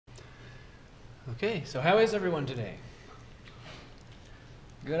Okay, so how is everyone today?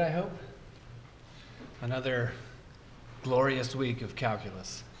 Good, I hope? Another glorious week of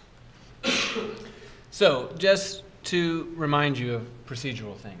calculus. So, just to remind you of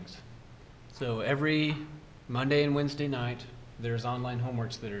procedural things. So, every Monday and Wednesday night, there's online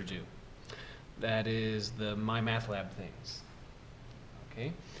homeworks that are due. That is the MyMathLab things.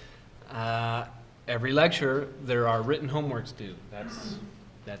 Okay? Every lecture, there are written homeworks due.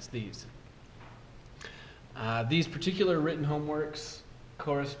 That's these. These particular written homeworks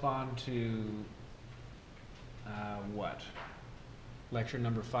correspond to what? Lecture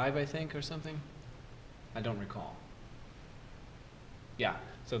number 5, I think, or something? I don't recall. Yeah,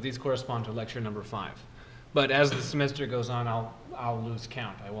 so these correspond to lecture number 5. But as the semester goes on, I'll lose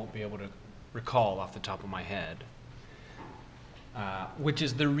count. I won't be able to recall off the top of my head. Which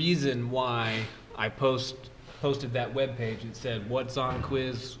is the reason why I posted that webpage that said, what's on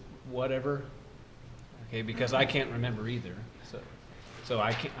quiz, whatever. Okay, because I can't remember either, so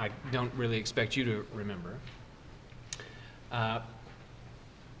I don't really expect you to remember,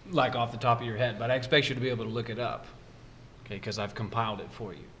 like off the top of your head, but I expect you to be able to look it up, okay, because I've compiled it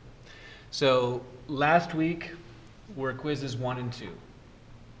for you. So last week were quizzes 1 and 2.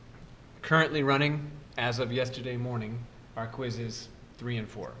 Currently running, as of yesterday morning, are quizzes 3 and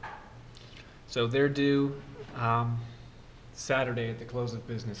 4. So they're due Saturday at the close of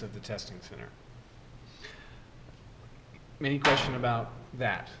business of the testing center. Any question about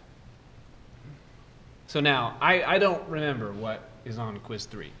that? So now, I don't remember what is on quiz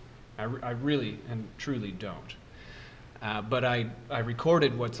 3. I really and truly don't. But I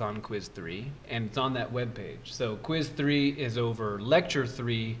recorded what's on quiz 3, and it's on that webpage. So quiz 3 is over lecture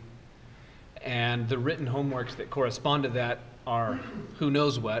 3, and the written homeworks that correspond to that are who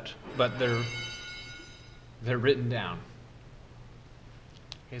knows what, but they're written down.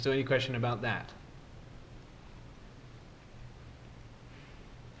 Okay, so any question about that?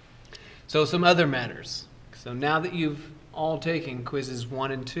 So some other matters. So now that you've all taken quizzes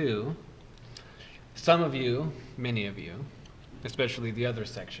 1 and 2, some of you, many of you, especially the other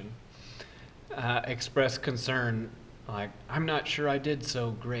section, express concern like, I'm not sure I did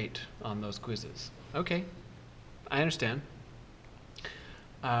so great on those quizzes. Okay, I understand.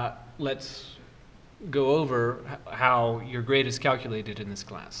 Let's go over how your grade is calculated in this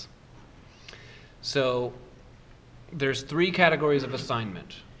class. So there's 3 categories of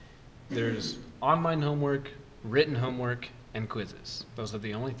assignment. There's online homework, written homework, and quizzes. Those are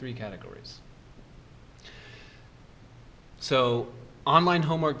the only 3 categories. So online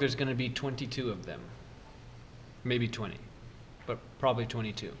homework, there's going to be 22 of them. Maybe 20, but probably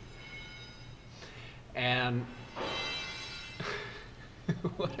 22. And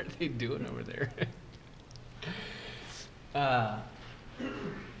what are they doing over there?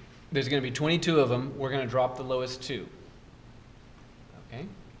 There's going to be 22 of them. We're going to drop the lowest 2. Okay?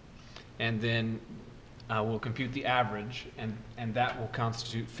 And then we'll compute the average, and that will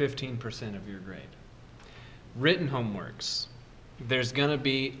constitute 15% of your grade. Written homeworks, there's going to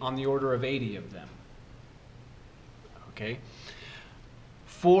be on the order of 80 of them. Okay?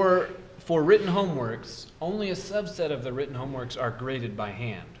 For written homeworks, only a subset of the written homeworks are graded by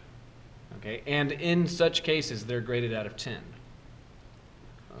hand. Okay? And in such cases, they're graded out of 10.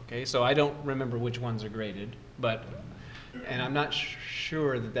 Okay? So I don't remember which ones are graded, and I'm not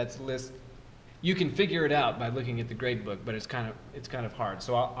sure that that's list. You can figure it out by looking at the grade book, but it's kind of hard.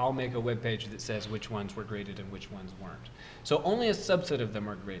 So I'll make a web page that says which ones were graded and which ones weren't. So only a subset of them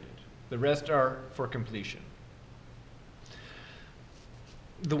are graded. The rest are for completion.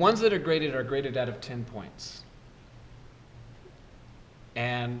 The ones that are graded out of 10 points.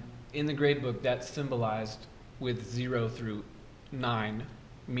 And in the grade book, that's symbolized with 0 through 9,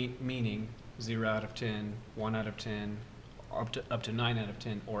 meaning 0 out of 10, 1 out of 10, up to 9 out of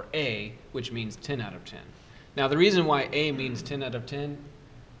 10, or A, which means 10 out of 10. Now, the reason why A means 10 out of 10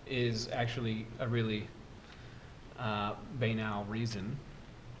 is actually a really banal reason.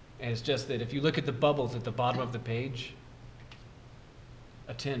 And it's just that if you look at the bubbles at the bottom of the page,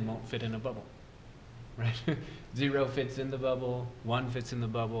 a 10 won't fit in a bubble, right? 0 fits in the bubble, 1 fits in the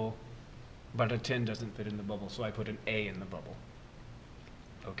bubble, but a 10 doesn't fit in the bubble, so I put an A in the bubble.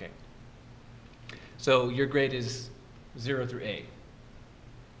 Okay. So your grade is 0 through A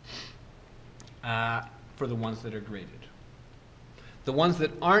for the ones that are graded. The ones that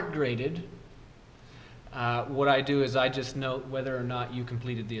aren't graded, what I do is I just note whether or not you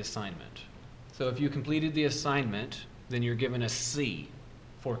completed the assignment. So if you completed the assignment, then you're given a C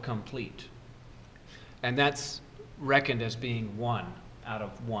for complete. And that's reckoned as being 1 out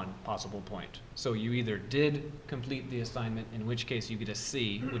of 1 possible point. So you either did complete the assignment, in which case you get a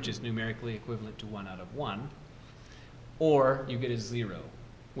C, which is numerically equivalent to 1 out of 1, or you get a 0,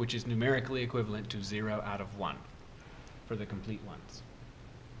 which is numerically equivalent to 0 out of 1 for the complete ones.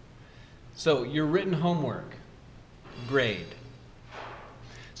 So your written homework grade.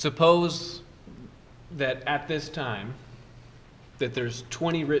 Suppose that at this time that there's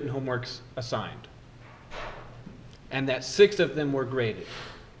 20 written homeworks assigned, and that 6 of them were graded.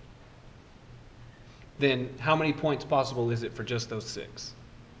 Then how many points possible is it for just those 6?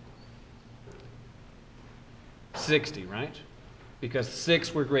 60, right? Because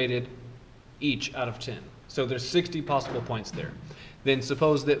 6 were graded each out of 10. So there's 60 possible points there. Then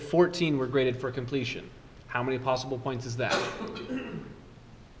suppose that 14 were graded for completion. How many possible points is that?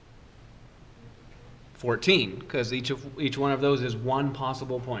 14, because each one of those is 1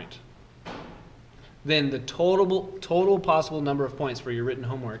 possible point. Then the total possible number of points for your written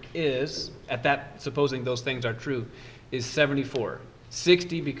homework is, at that, supposing those things are true, is 74.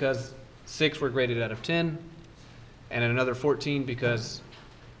 60 because 6 were graded out of 10, and another 14 because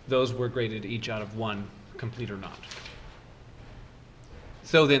those were graded each out of 1, complete or not.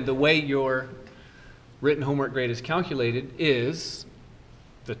 So then the way your written homework grade is calculated is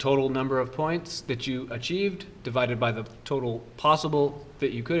the total number of points that you achieved divided by the total possible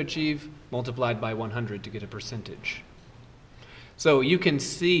that you could achieve multiplied by 100 to get a percentage. So you can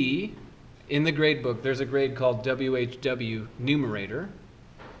see in the grade book there's a grade called WHW numerator.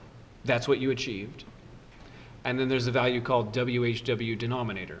 That's what you achieved. And then there's a value called WHW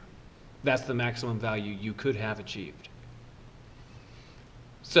denominator. That's the maximum value you could have achieved.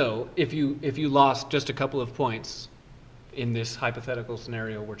 So if you lost just a couple of points in this hypothetical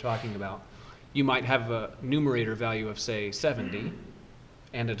scenario we're talking about, you might have a numerator value of, say, 70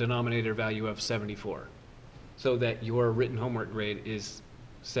 and a denominator value of 74, so that your written homework grade is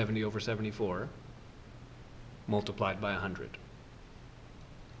 70 over 74 multiplied by 100.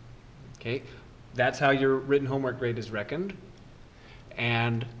 Okay, that's how your written homework grade is reckoned,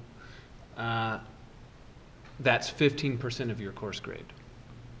 and that's 15% of your course grade.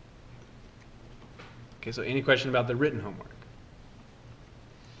 Okay, so any question about the written homework?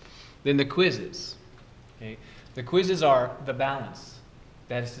 Then the quizzes. Okay, the quizzes are the balance.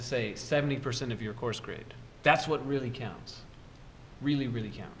 That is to say, 70% of your course grade. That's what really counts. Really, really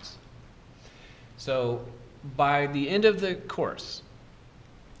counts. So by the end of the course,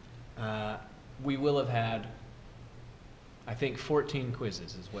 we will have had, I think, 14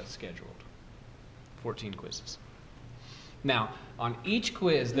 quizzes is what's scheduled. 14 quizzes. Now, on each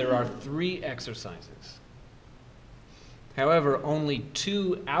quiz, there are 3 exercises. However, only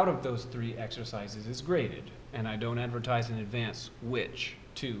 2 out of those 3 exercises is graded, and I don't advertise in advance which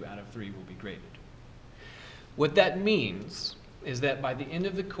 2 out of 3 will be graded. What that means is that by the end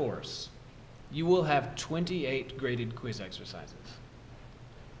of the course, you will have 28 graded quiz exercises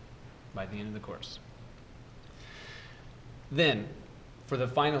by the end of the course. Then, for the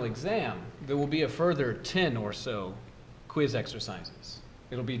final exam, there will be a further 10 or so quiz exercises.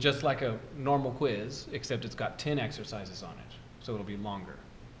 It'll be just like a normal quiz, except it's got 10 exercises on it, so it'll be longer.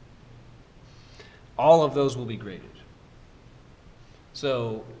 All of those will be graded.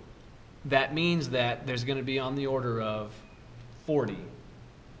 So that means that there's going to be on the order of 40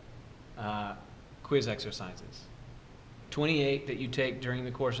 quiz exercises. 28 that you take during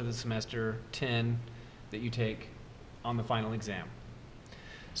the course of the semester, 10 that you take on the final exam.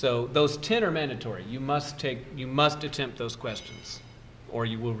 So those 10 are mandatory. You must attempt those questions, or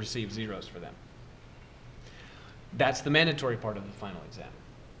you will receive zeros for them. That's the mandatory part of the final exam.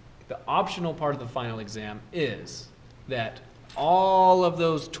 The optional part of the final exam is that all of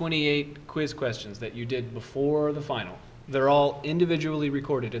those 28 quiz questions that you did before the final, they're all individually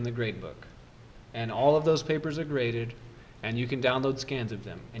recorded in the grade book. And all of those papers are graded, and you can download scans of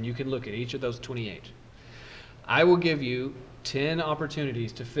them, and you can look at each of those 28. I will give you 10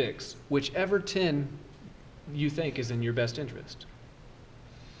 opportunities to fix whichever 10 you think is in your best interest.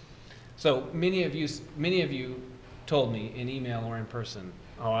 So many of you told me in email or in person,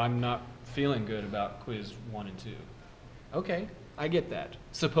 oh, I'm not feeling good about quiz 1 and 2. Okay, I get that.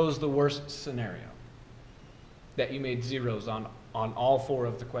 Suppose the worst scenario, that you made zeros on all 4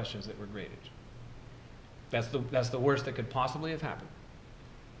 of the questions that were graded. That's the worst that could possibly have happened.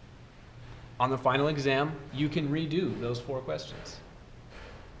 On the final exam, you can redo those 4 questions,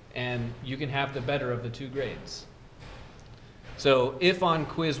 and you can have the better of the 2 grades. So if on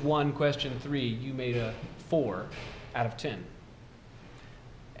quiz 1, question 3, you made a 4 out of 10,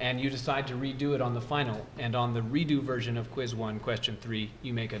 and you decide to redo it on the final, and on the redo version of quiz 1, question 3,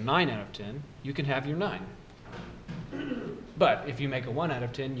 you make a 9 out of 10, you can have your 9. But if you make a 1 out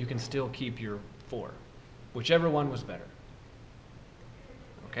of 10, you can still keep your 4, whichever one was better.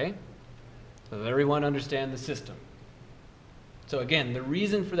 Okay? So does everyone understand the system? So again, the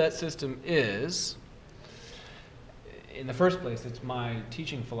reason for that system is, in the first place, it's my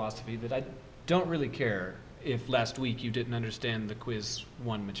teaching philosophy that I don't really care if last week you didn't understand the quiz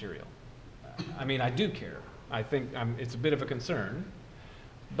 1 material. I mean, I do care. I think it's a bit of a concern,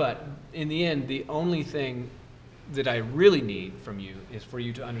 but in the end, the only thing that I really need from you is for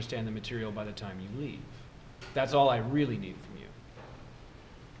you to understand the material by the time you leave. That's all I really need from you.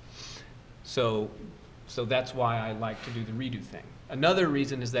 So that's why I like to do the redo thing. Another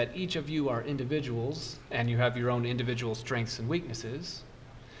reason is that each of you are individuals and you have your own individual strengths and weaknesses.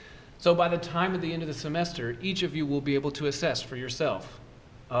 So by the time of the end of the semester, each of you will be able to assess for yourself,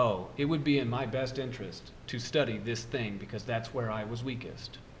 oh, it would be in my best interest to study this thing because that's where I was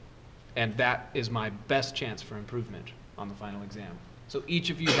weakest. And that is my best chance for improvement on the final exam. So each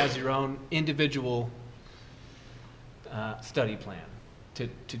of you has your own individual study plan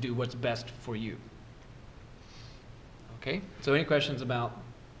to do what's best for you. Okay, so any questions about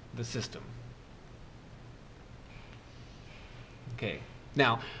the system? Okay,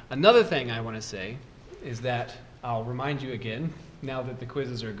 now another thing I want to say is that I'll remind you again, now that the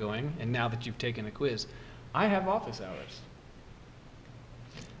quizzes are going and now that you've taken a quiz, I have office hours.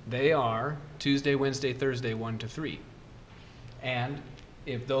 They are Tuesday, Wednesday, Thursday, 1 to 3. And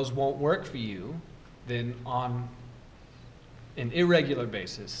if those won't work for you, then on an irregular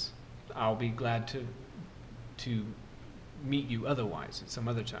basis, I'll be glad to meet you otherwise at some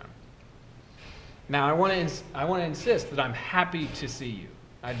other time. Now, I want to insist that I'm happy to see you.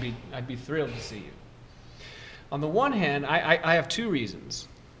 I'd be thrilled to see you. On the one hand, I have 2 reasons.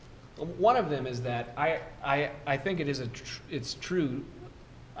 One of them is that I think it's true.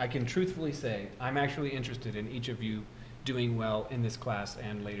 I can truthfully say I'm actually interested in each of you doing well in this class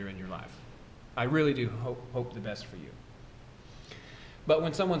and later in your life. I really do hope the best for you. But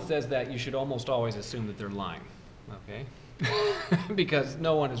when someone says that, you should almost always assume that they're lying, okay? Because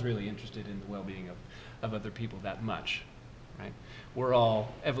no one is really interested in the well-being of other people that much, right? We're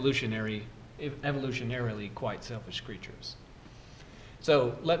all evolutionarily quite selfish creatures.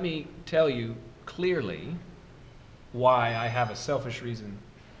 So let me tell you clearly why I have a selfish reason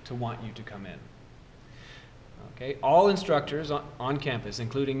to want you to come in. Okay, all instructors on campus,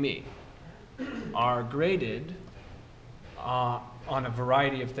 including me, are graded on a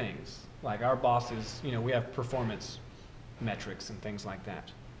variety of things. Like our bosses, we have performance metrics and things like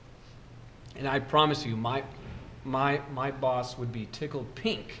that. And I promise you, my boss would be tickled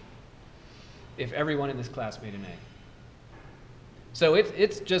pink if everyone in this class made an A. So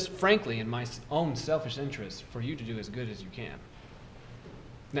it's just frankly in my own selfish interest for you to do as good as you can.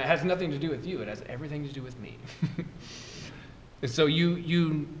 Now, it has nothing to do with you. It has everything to do with me. And so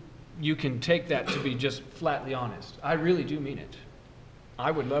you can take that to be just flatly honest. I really do mean it. I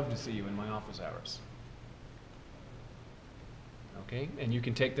would love to see you in my office hours. Okay? And you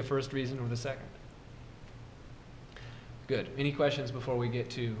can take the first reason or the second. Good. Any questions before we get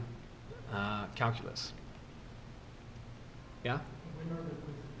to calculus? Yeah?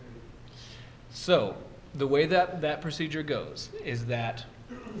 So, the way that procedure goes is that,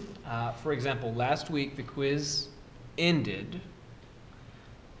 for example, last week the quiz ended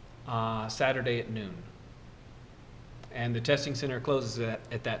Saturday at noon. And the testing center closes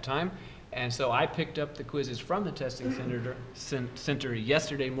at that time. And so I picked up the quizzes from the testing center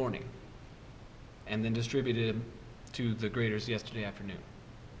yesterday morning and then distributed them to the graders yesterday afternoon.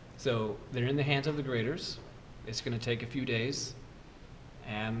 So they're in the hands of the graders. It's going to take a few days.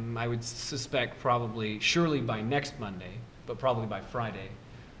 And I would suspect surely by next Monday, but probably by Friday,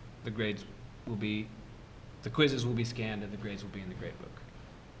 the quizzes will be scanned and the grades will be in the gradebook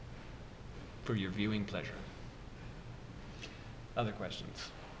for your viewing pleasure. Other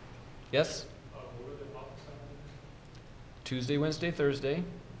questions? Yes? What are the office hours? Tuesday, Wednesday, Thursday,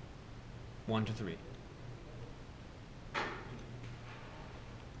 1 to 3.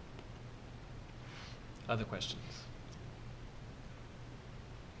 Other questions?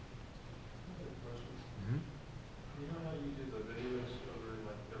 Mm-hmm. You know how you did the videos over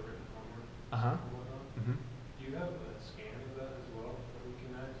like the written homework Uh-huh. and whatnot? Mm-hmm. Do you have a scan of that as well that we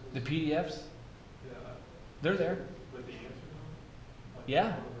can access? The PDFs? Yeah. They're there. With the answers on? Like Yeah.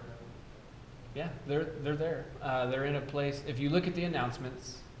 over- Yeah, they're there. They're in a place. If you look at the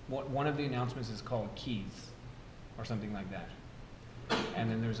announcements, one of the announcements is called keys, or something like that. And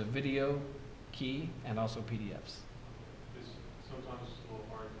then there's a video key and also PDFs. It's sometimes it's a little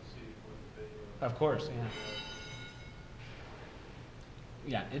hard to see with the video. Of course, yeah.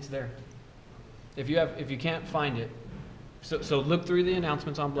 Yeah, it's there. If you can't find it, So look through the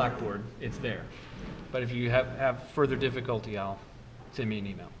announcements on Blackboard. It's there. But if you have further difficulty, I'll send me an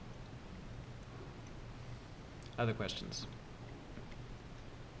email. Other questions?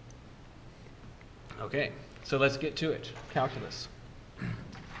 Okay, so let's get to it. Calculus.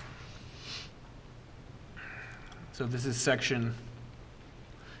 So this is section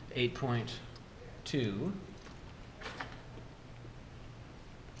 8.2.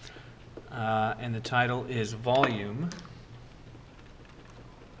 And the title is Volume.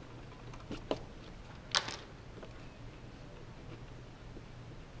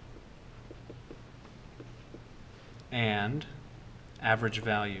 And average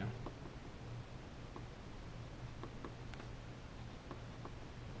value.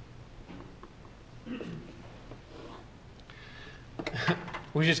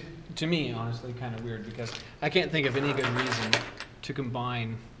 Which is, to me, honestly, kind of weird because I can't think of any good reason to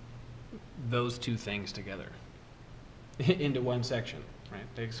combine those two things together into one section, right?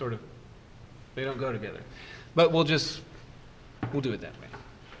 They don't go together. But we'll do it that way.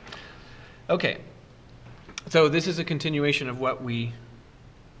 Okay. So this is a continuation of what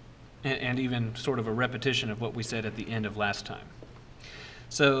and even sort of a repetition of what we said at the end of last time.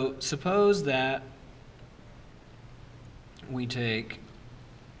 So suppose that we take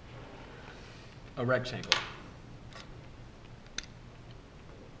a rectangle.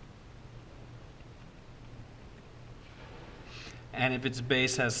 And if its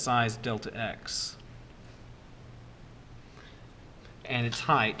base has size delta x, and its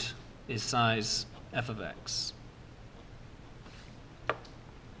height is size f of x,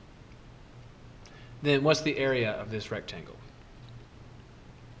 then what's the area of this rectangle?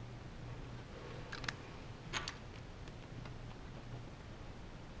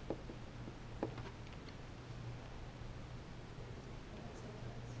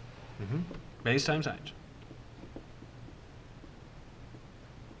 Base times height.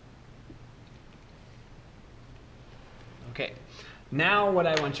 Okay, now what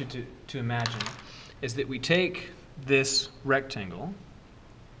I want you to imagine is that we take this rectangle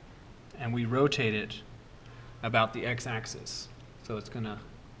and we rotate it about the x-axis. So it's going to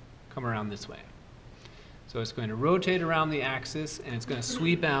come around this way. So it's going to rotate around the axis and it's going to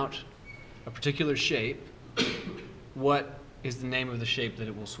sweep out a particular shape. What is the name of the shape that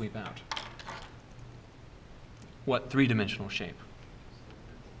it will sweep out? What three-dimensional shape?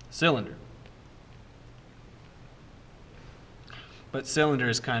 Cylinder. But cylinder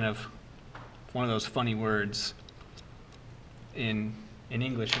is kind of one of those funny words in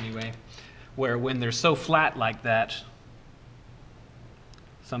English anyway, where when they're so flat like that,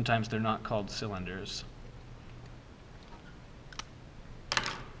 sometimes they're not called cylinders.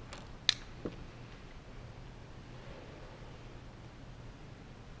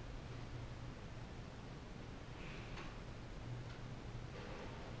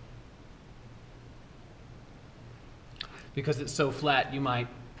 Because it's so flat, you might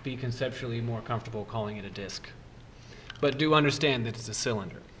be conceptually more comfortable calling it a disk. But do understand that it's a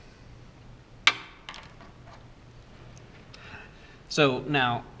cylinder. So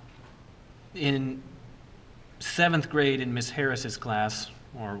now, in 7th grade in Miss Harris's class,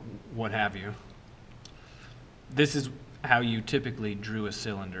 or what have you, this is how you typically drew a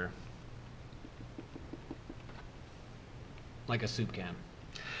cylinder. Like a soup can.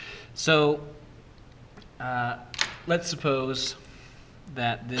 So, let's suppose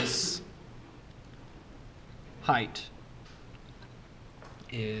that this height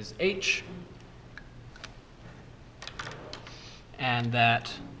is h, and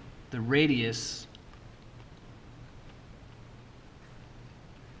that the radius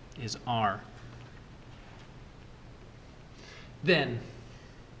is r. Then,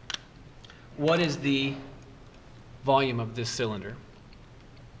 what is the volume of this cylinder?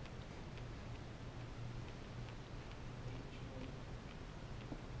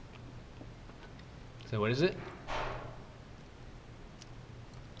 So what is it?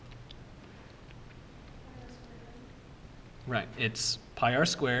 Right, it's pi r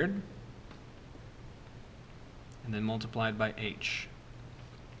squared, and then multiplied by h.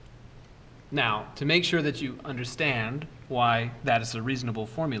 Now, to make sure that you understand why that is a reasonable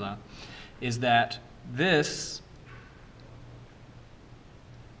formula, is that this,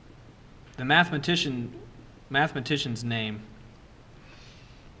 the mathematician's name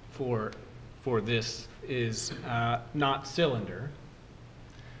for this is not cylinder.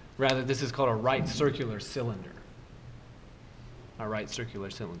 Rather, this is called a right circular cylinder. A right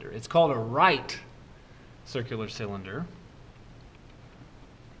circular cylinder. It's called a right circular cylinder.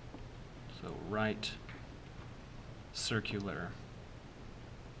 So right circular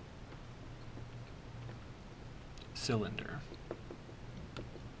cylinder.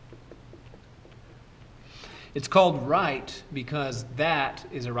 It's called right because that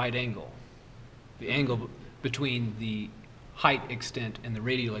is a right angle. The angle between the height extent and the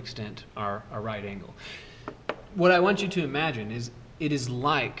radial extent are a right angle. What I want you to imagine is it is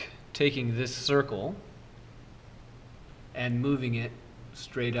like taking this circle and moving it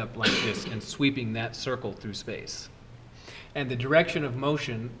straight up like this and sweeping that circle through space. And the direction of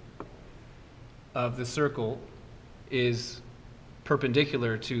motion of the circle is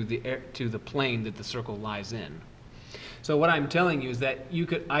perpendicular to the plane that the circle lies in. So what I'm telling you is that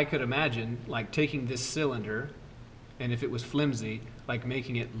I could imagine like taking this cylinder, and if it was flimsy, like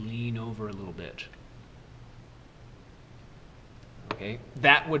making it lean over a little bit. Okay,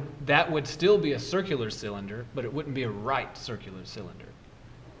 that would still be a circular cylinder, but it wouldn't be a right circular cylinder.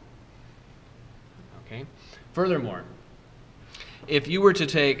 Okay. Furthermore, if you were to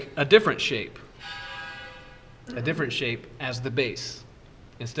take a different shape as the base,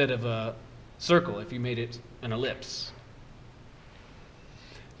 instead of a circle, if you made it an ellipse,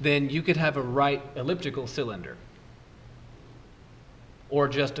 then you could have a right elliptical cylinder, or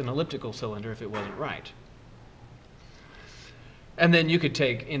just an elliptical cylinder if it wasn't right. And then you could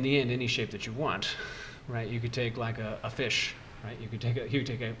take, in the end, any shape that you want, right? You could take like a fish, right? You could take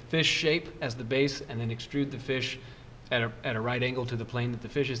a fish shape as the base and then extrude the fish at a right angle to the plane that the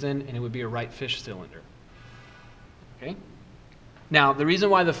fish is in, and it would be a right fish cylinder. Okay? Now, the reason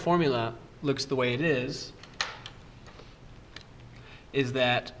why the formula looks the way it is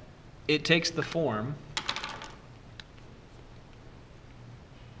that it takes the form,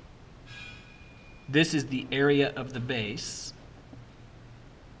 this is the area of the base,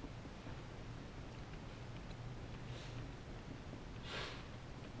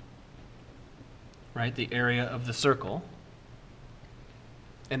 right, the area of the circle,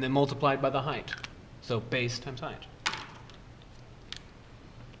 and then multiplied by the height. So base times height.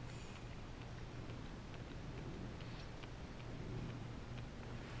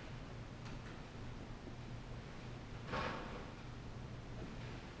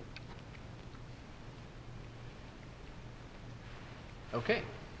 Okay.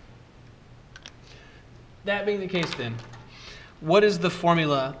 That being the case then, what is the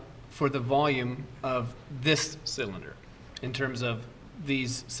formula for the volume of this cylinder in terms of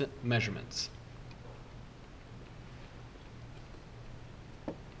these measurements?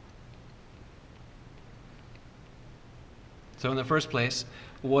 So in the first place,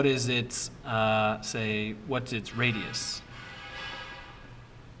 what is its, what's its radius?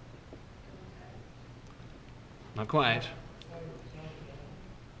 Not quite.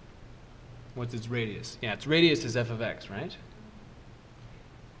 What's its radius? Yeah, its radius is f of x, right?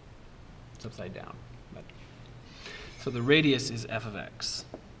 It's upside down. But. So the radius is f of x.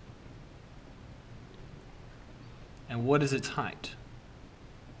 And what is its height?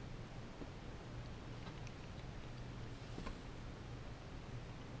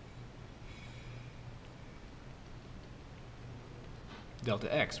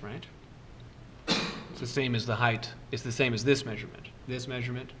 Delta x, right? It's the same as the height. It's the same as this measurement. This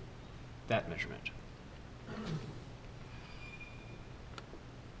measurement, that measurement.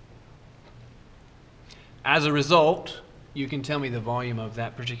 As a result, you can tell me the volume of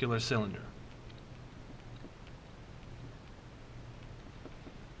that particular cylinder.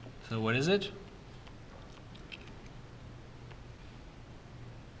 So what is it?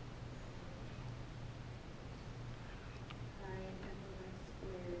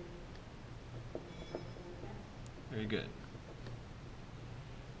 Very good.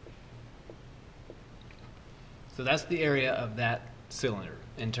 So that's the area of that cylinder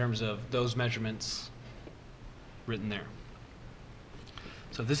in terms of those measurements written there.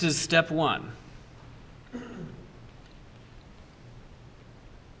 So this is step one.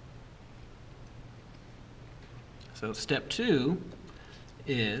 So step two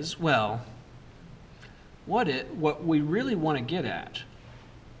is, well, what we really want to get at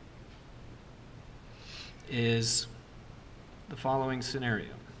is the following scenario.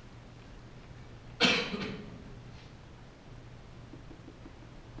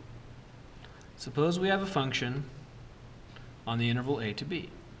 Suppose we have a function on the interval a to b.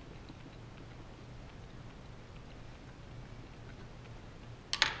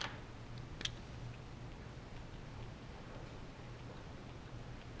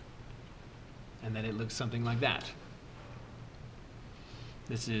 And then it looks something like that.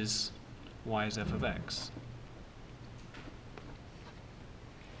 This is y is f of x.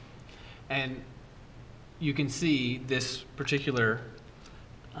 And you can see this particular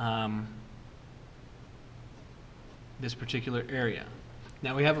area.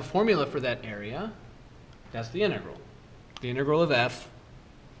 Now we have a formula for that area, That's the integral. The integral of f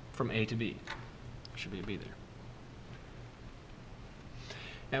from a to b. Should be a b there.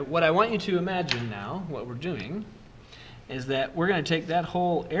 And what I want you to imagine now, what we're doing, is that we're going to take that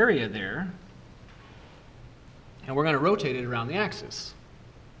whole area there and we're going to rotate it around the axis.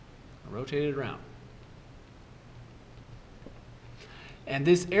 Rotate it around. And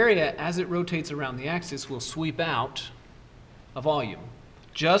this area, as it rotates around the axis, will sweep out a volume,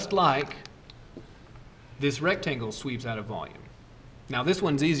 just like this rectangle sweeps out a volume. Now this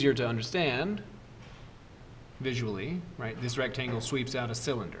one's easier to understand visually, right? This rectangle sweeps out a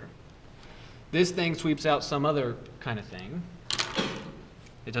cylinder. This thing sweeps out some other kind of thing.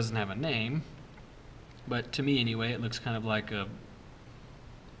 It doesn't have a name, but to me anyway, it looks kind of like a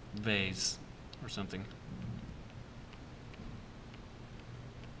vase or something.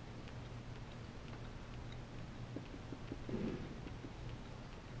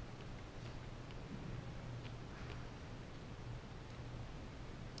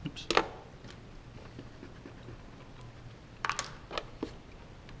 Oops.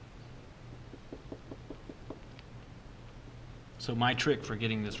 So my trick for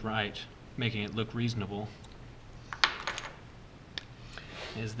getting this right, making it look reasonable,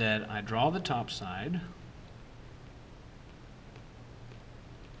 is that I draw the top side,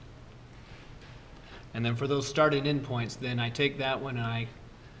 and then for those start and end points, then I take that one and I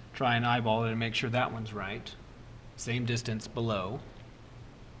try and eyeball it and make sure that one's right. Same distance below.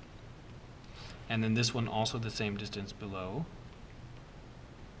 And then this one also the same distance below.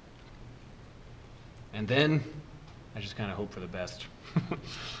 And then I just kind of hope for the best.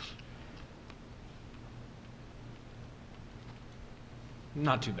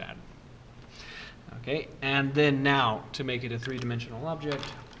 Not too bad. Okay, and then now to make it a three-dimensional object,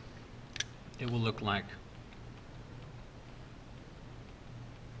 it will look like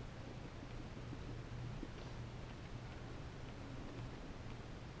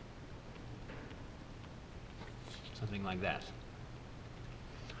something like that.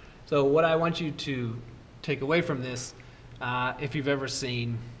 So what I want you to take away from this, if you've ever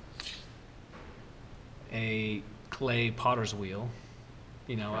seen a clay potter's wheel,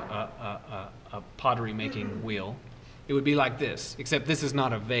 you know, a pottery making wheel, it would be like this, except this is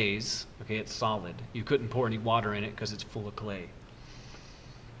not a vase, okay, it's solid. You couldn't pour any water in it because it's full of clay.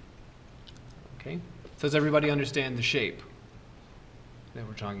 Okay, so does everybody understand the shape that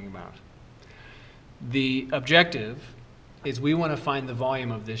we're talking about? The objective is we want to find the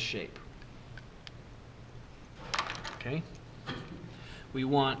volume of this shape. Okay? We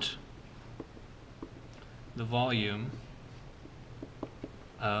want the volume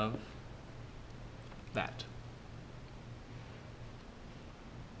of that.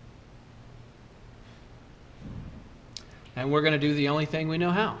 And we're going to do the only thing we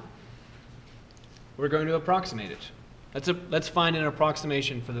know how. We're going to approximate it. Let's find an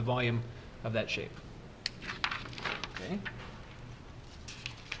approximation for the volume of that shape. Okay?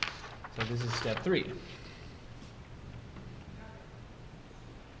 So this is step 3.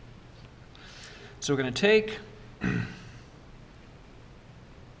 So we're going to take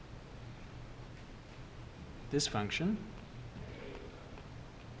this function,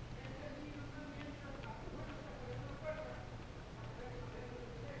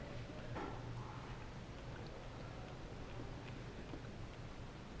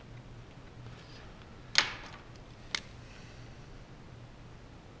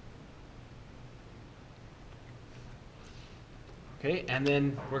 okay, and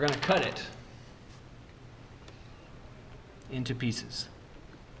then we're going to cut it into pieces.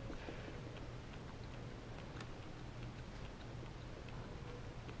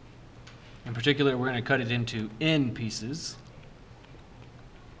 In particular, we're going to cut it into n pieces,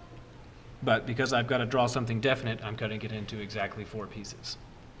 but because I've got to draw something definite, I'm cutting it into exactly 4 pieces.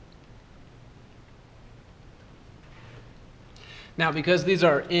 Now, because these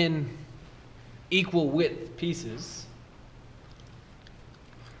are n equal width pieces,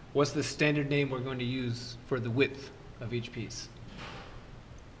 what's the standard name we're going to use for the width of each piece?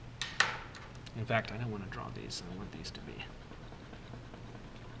 In fact, I don't want to draw these. I want these to be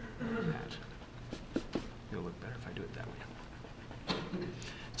that. It'll look better if I do it that way.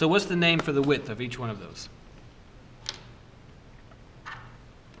 So what's the name for the width of each one of those?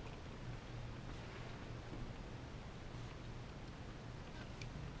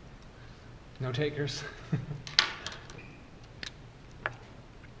 No takers?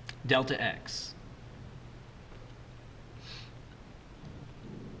 Delta x.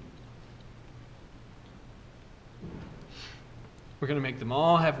 We're going to make them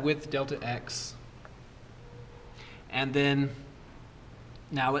all have width delta x. And then,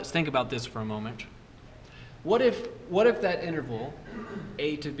 now let's think about this for a moment. What if that interval,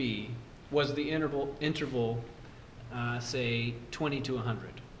 A to B, was the interval, say, 20 to 100?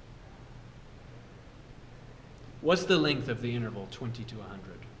 What's the length of the interval 20 to 100?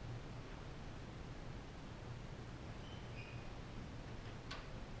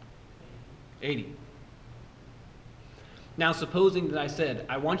 $80. Now, supposing that I said,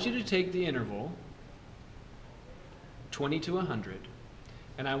 I want you to take the interval 20 to 100,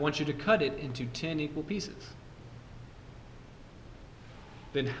 and I want you to cut it into 10 equal pieces.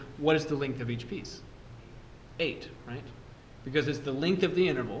 Then what is the length of each piece? 8, right? Because it's the length of the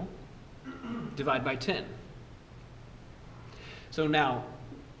interval divided by 10. So now,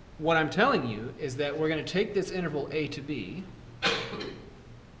 what I'm telling you is that we're going to take this interval A to B.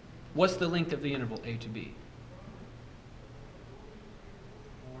 What's the length of the interval A to B?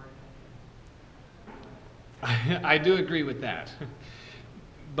 I do agree with that.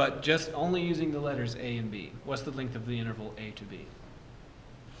 But just only using the letters A and B. What's the length of the interval A to B?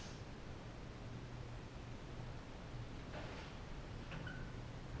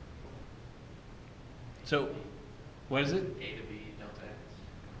 So, what is it? A to B delta x.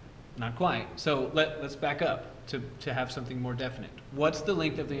 Not quite. So let's back up to have something more definite. What's the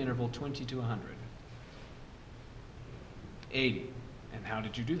length of the interval 20 to 100? 80. And how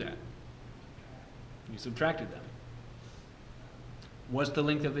did you do that? You subtracted them. What's the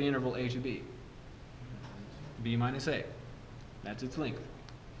length of the interval A to B? B minus A. That's its length.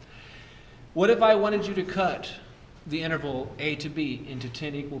 What if I wanted you to cut the interval A to B into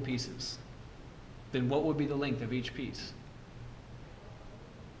 10 equal pieces? Then what would be the length of each piece?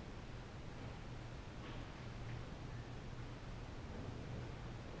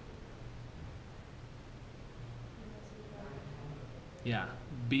 Yeah,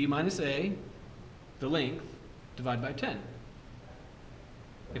 B minus A, the length, divided by 10.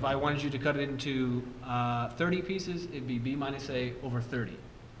 If I wanted you to cut it into 30 pieces, it'd be B minus A over 30.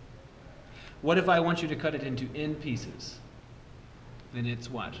 What if I want you to cut it into n pieces? Then it's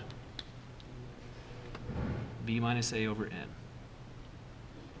what? B minus A over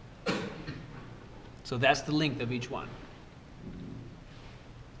n. So that's the length of each one.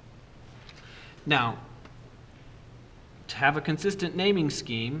 Now, to have a consistent naming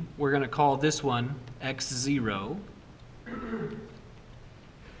scheme, we're going to call this one x0.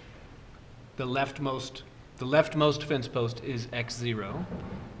 The leftmost fence post is x0.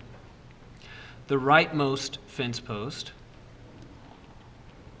 The rightmost fence post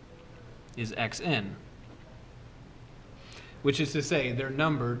is xn, which is to say they're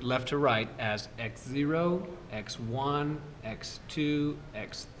numbered left to right as x0, x1, x2,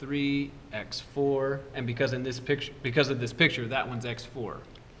 x3, x4, and because of this picture, that one's x4.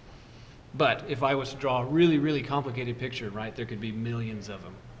 But if I was to draw a really, really complicated picture, right, there could be millions of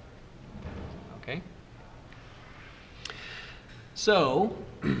them. Okay? So,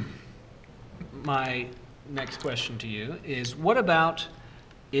 my next question to you is, what about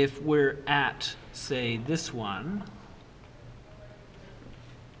if we're at, say, this one,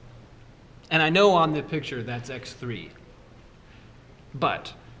 and I know on the picture that's x3,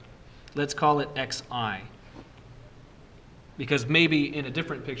 but let's call it xi, because maybe in a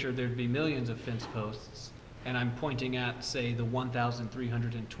different picture there'd be millions of fence posts, and I'm pointing at, say, the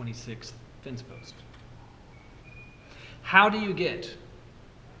 1,326th fence post. How do you get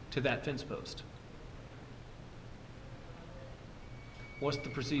to that fence post? What's the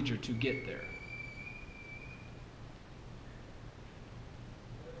procedure to get there?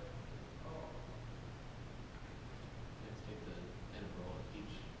 Let's take the interval of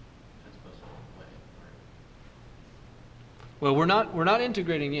each fence post away. Well, we're not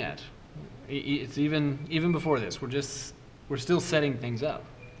integrating yet. It's even before this. We're still setting things up.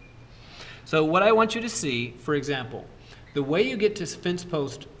 So what I want you to see, for example, the way you get to fence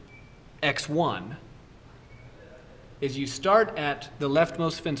post x1 is you start at the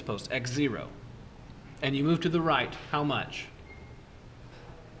leftmost fence post, x0, and you move to the right, how much?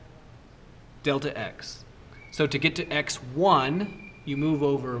 Delta x. So to get to x1, you move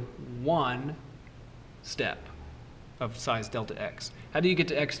over one step of size delta x. How do you get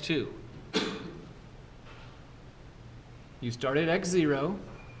to x2? You start at x0,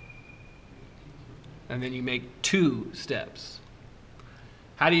 and then you make 2 steps.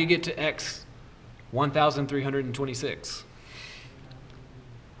 How do you get to x 1,326?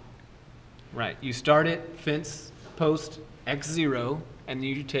 Right, you start at fence post x0, and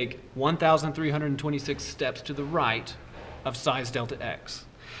you take 1,326 steps to the right of size delta x.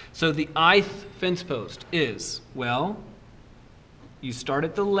 So the ith fence post is, well, you start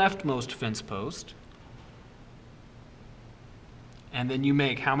at the leftmost fence post, and then you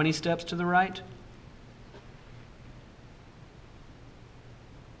make how many steps to the right?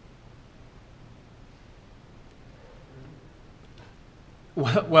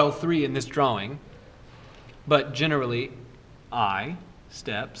 well, 3 in this drawing, but generally I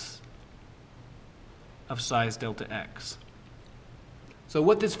steps of size delta x. So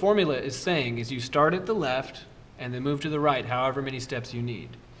what this formula is saying is you start at the left and then move to the right however many steps you need.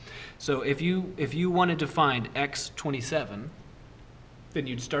 So if you wanted to find x27, then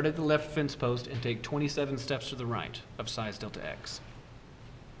you'd start at the left fence post and take 27 steps to the right of size delta x.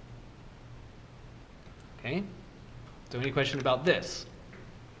 Okay? So any question about this?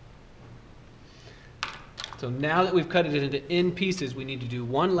 So now that we've cut it into n pieces, we need to do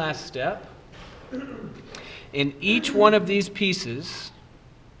one last step. In each one of these pieces,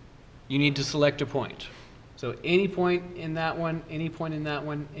 you need to select a point. So any point in that one, any point in that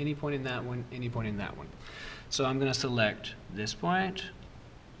one, any point in that one, any point in that one. So I'm going to select this point,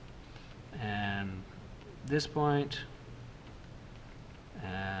 and this point,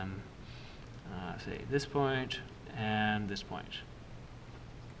 and say this point, and this point.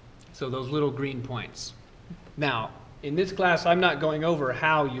 So those little green points. Now, in this class, I'm not going over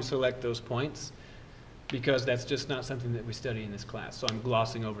how you select those points, because that's just not something that we study in this class, so I'm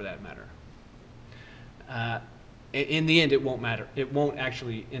glossing over that matter. In the end, it won't matter. It won't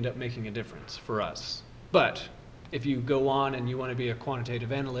actually end up making a difference for us. But if you go on and you want to be a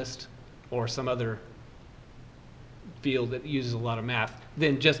quantitative analyst or some other field that uses a lot of math,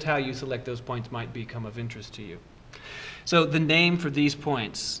 then just how you select those points might become of interest to you. So the name for these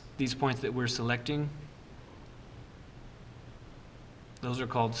points that we're selecting, those are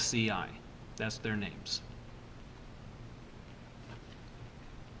called CI. That's their names.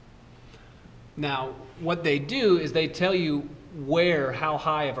 Now, what they do is they tell you how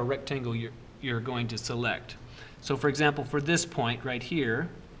high of a rectangle you're going to select. So for example, for this point right here,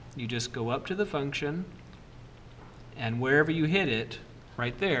 you just go up to the function, and wherever you hit it,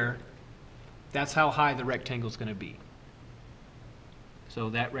 right there, that's how high the rectangle is going to be. So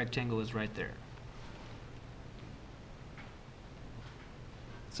that rectangle is right there.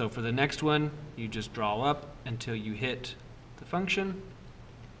 So for the next one, you just draw up until you hit the function.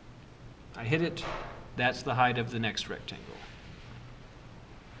 I hit it, that's the height of the next rectangle.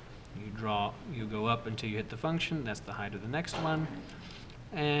 You go up until you hit the function, that's the height of the next one.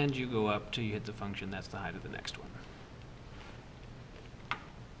 And you go up till you hit the function, that's the height of the next one.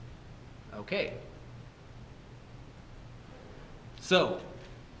 Okay. So,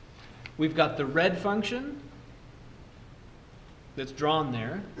 we've got the red function that's drawn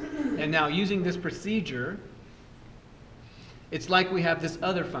there. And now using this procedure, it's like we have this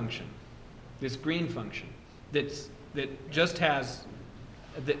other function, this green function, that's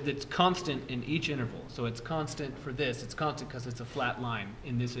constant in each interval. So it's constant for this, it's constant because it's a flat line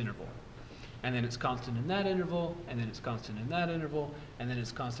in this interval. And then it's constant in that interval, and then it's constant in that interval, and then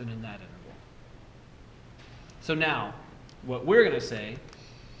it's constant in that interval. So now, what we're going to say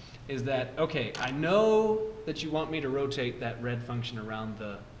is that, okay, I know that you want me to rotate that red function around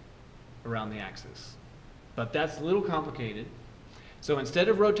the axis, but that's a little complicated. So instead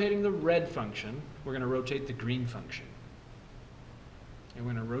of rotating the red function, we're going to rotate the green function. And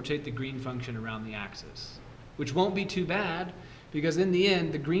we're going to rotate the green function around the axis, which won't be too bad, because in the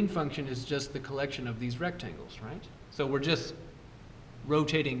end, the green function is just the collection of these rectangles, right? So we're just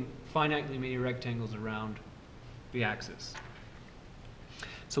rotating finitely many rectangles around the axis.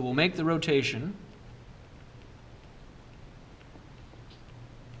 So we'll make the rotation.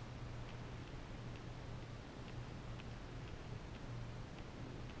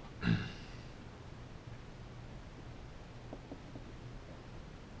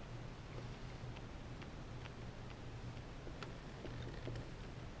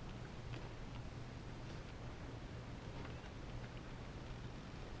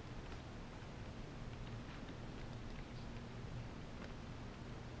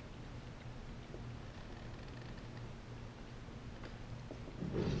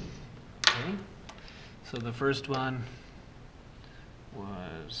 So the first one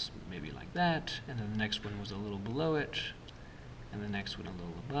was maybe like that, and then the next one was a little below it, and the next one a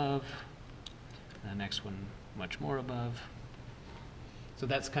little above, and the next one much more above. So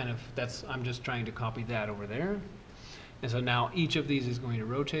I'm just trying to copy that over there. And so now each of these is going to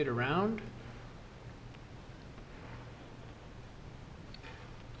rotate around.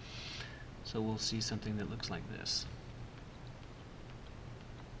 So we'll see something that looks like this.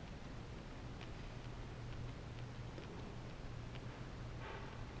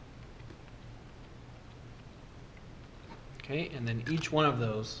 Okay, and then each one of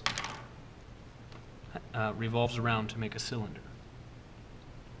those revolves around to make a cylinder.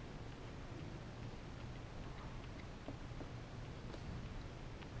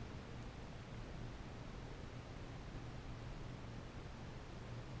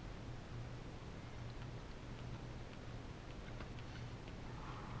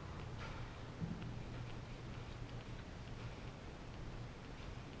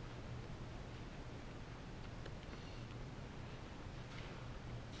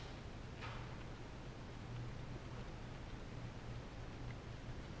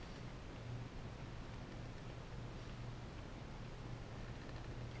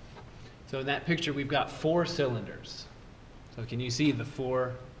 So in that picture, we've got 4 cylinders. So can you see the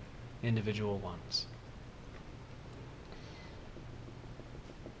 4 individual ones?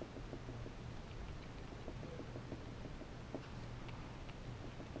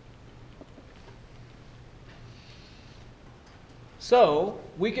 So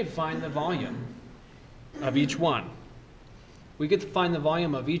we could find the volume of each one. We get to find the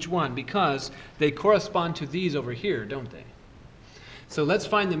volume of each one because they correspond to these over here, don't they? So let's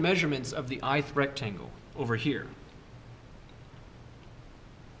find the measurements of the ith rectangle over here.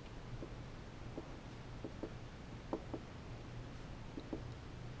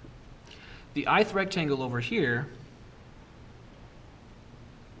 The ith rectangle over here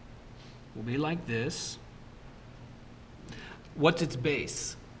will be like this. What's its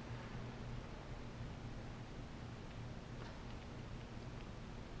base?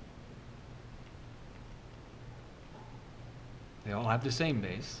 They all have the same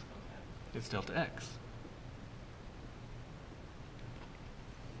base. It's delta x.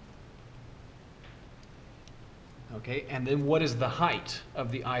 Okay, and then what is the height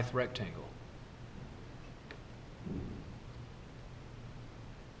of the ith rectangle?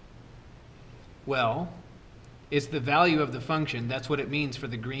 Well, it's the value of the function. That's what it means for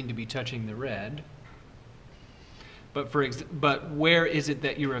the green to be touching the red. But where is it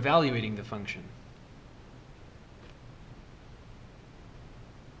that you're evaluating the function?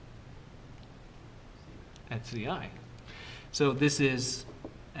 At ci. So this is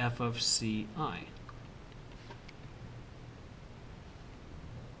f of ci.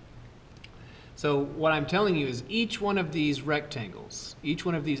 So what I'm telling you is each one of these rectangles, each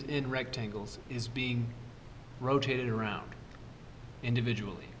one of these n rectangles is being rotated around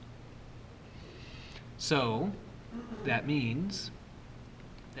individually. So that means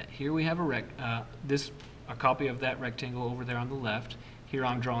that here we have a copy of that rectangle over there on the left. Here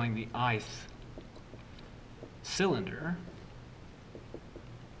I'm drawing the ith cylinder.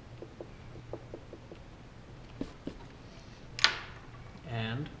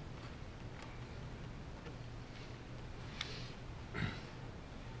 And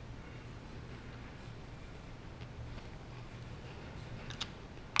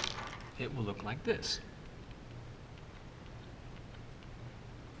it will look like this.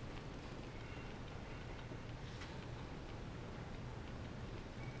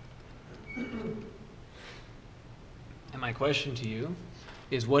 And my question to you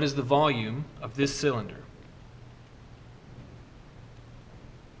is, what is the volume of this cylinder?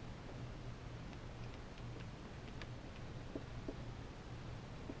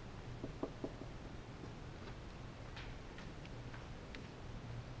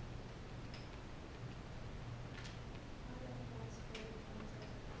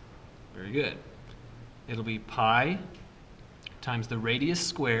 Very good. It'll be pi times the radius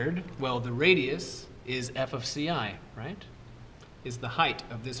squared. Well, the radius is f of ci, right? Is the height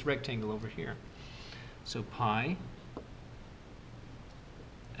of this rectangle over here. So pi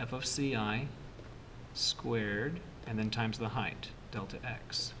f of ci squared, and then times the height, delta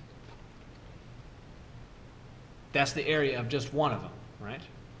x. That's the area of just one of them, right?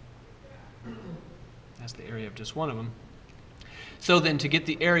 That's the area of just one of them. So then to get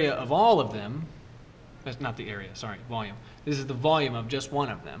the area of all of them, that's not the area, sorry, volume. This is the volume of just one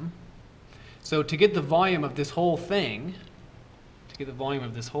of them. So to get the volume of this whole thing,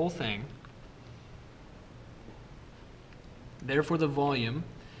 therefore the volume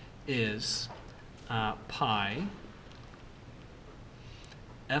is pi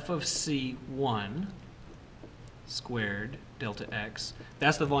f of c1 squared delta x.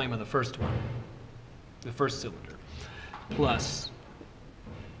 That's the volume of the first one, the first cylinder, plus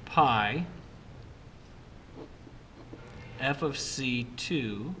pi f of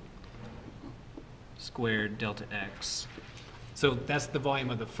c2 squared delta x. So that's the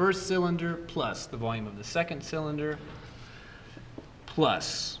volume of the first cylinder plus the volume of the second cylinder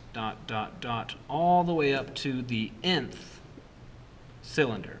plus dot, dot, dot, all the way up to the nth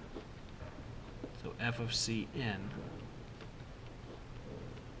cylinder. So f of cn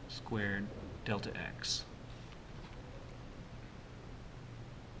squared delta x.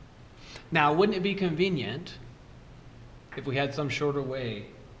 Now, wouldn't it be convenient if we had some shorter way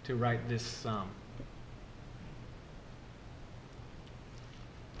to write this sum?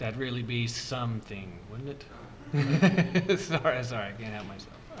 That'd really be something, wouldn't it? sorry, I can't help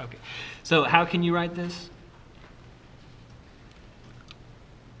myself. Okay, so how can you write this?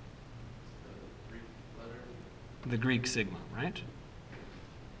 The Greek sigma, right?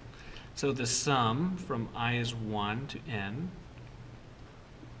 So the sum from I is 1 to n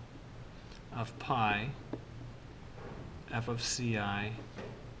of pi f of ci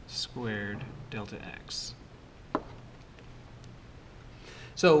squared delta x.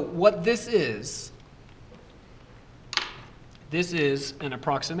 So what this is an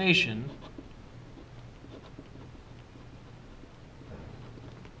approximation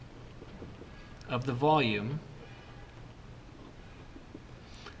of the volume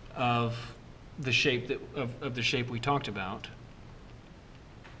of the shape of the shape we talked about.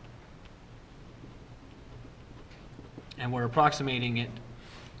 And we're approximating it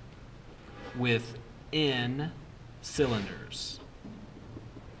with n cylinders.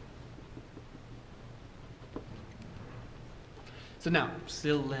 So now,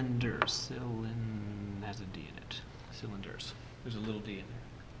 cylinders. Has a D in it. Cylinders. There's a little D in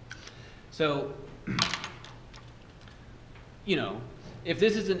there. So, you know, if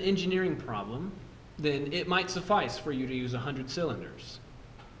this is an engineering problem, then it might suffice for you to use 100 cylinders.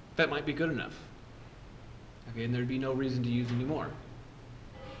 That might be good enough. Okay, and there'd be no reason to use any more.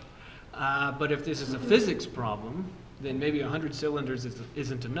 But if this is a physics problem, then maybe 100 cylinders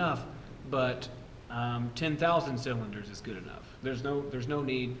isn't enough, but 10,000 cylinders is good enough. There's no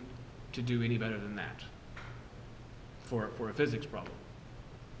need to do any better than that for a physics problem.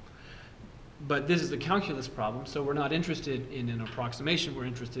 But this is a calculus problem, so we're not interested in an approximation, we're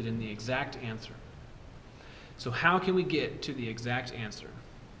interested in the exact answer. So how can we get to the exact answer?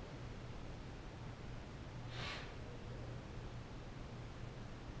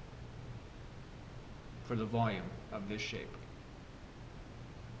 For the volume of this shape.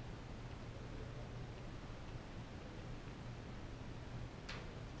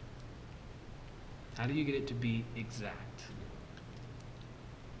 How do you get it to be exact?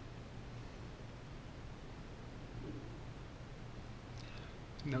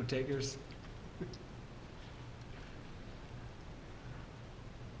 No takers?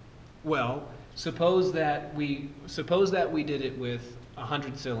 Well, suppose that we did it with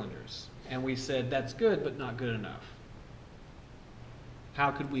 100 cylinders, and we said that's good but not good enough. How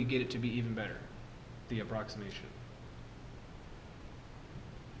could we get it to be even better? The approximation.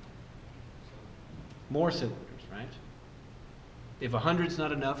 More cylinders, right? If 100's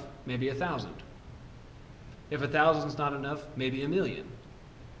not enough, maybe 1,000. If 1,000's not enough, maybe 1,000,000.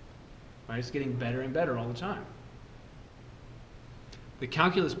 Right? It's getting better and better all the time. The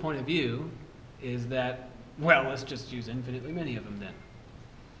calculus point of view is that, well, let's just use infinitely many of them then.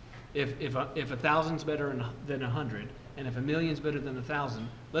 If 1,000's better than 100, and if 1,000,000's better than 1,000,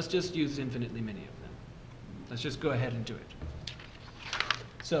 let's just use infinitely many of them. Let's just go ahead and do it.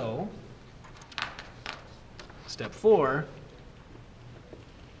 So, step 4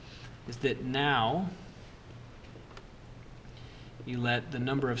 is that now you let the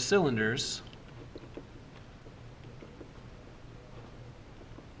number of cylinders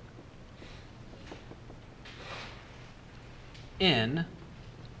n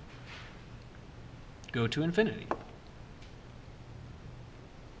go to infinity.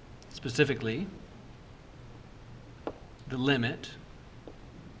 Specifically, the limit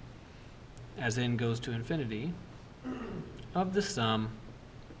as n goes to infinity of the sum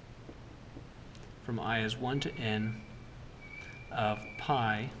from I is 1 to n of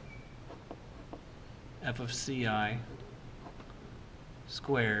pi f of ci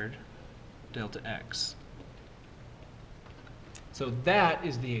squared delta x. So that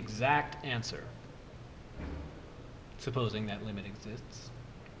is the exact answer, supposing that limit exists.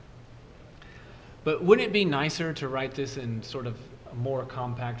 But wouldn't it be nicer to write this in sort of a more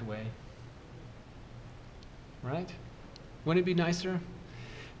compact way? Right? Wouldn't it be nicer?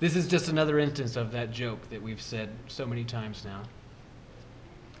 This is just another instance of that joke that we've said so many times now.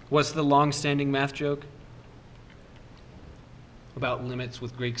 What's the long-standing math joke about limits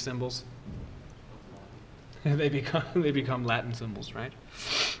with Greek symbols? They become Latin symbols, right?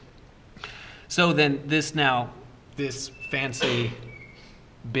 So then this fancy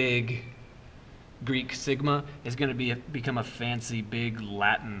big Greek sigma is going to become a fancy big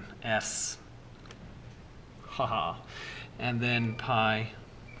Latin S. Haha. And then pi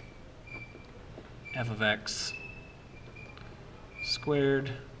f of x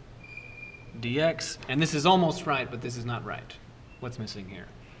squared dx. And this is almost right, but this is not right. What's missing here?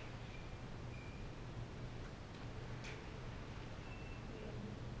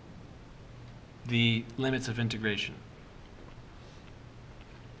 The limits of integration.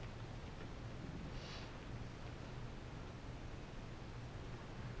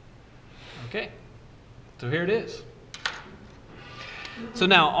 Okay, so here it is. So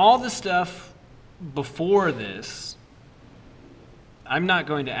now all the stuff before this, I'm not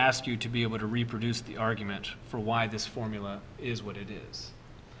going to ask you to be able to reproduce the argument for why this formula is what it is.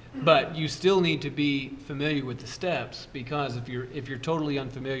 But you still need to be familiar with the steps, because if you're totally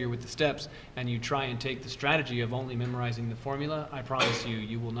unfamiliar with the steps and you try and take the strategy of only memorizing the formula, I promise you,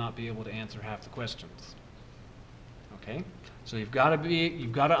 you will not be able to answer half the questions. Okay? So you've got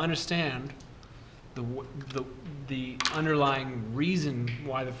to understand the underlying reason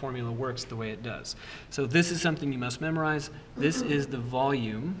why the formula works the way it does. So this is something you must memorize. This is the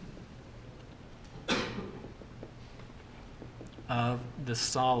volume of the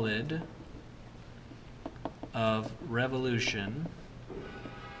solid of revolution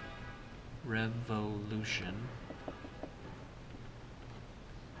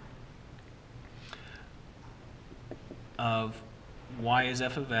of y is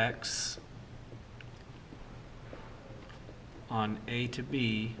f of x on a to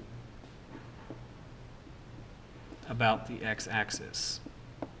b about the x-axis.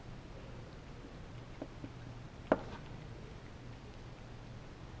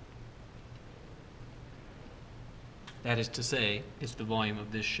 That is to say, it's the volume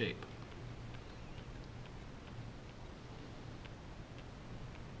of this shape.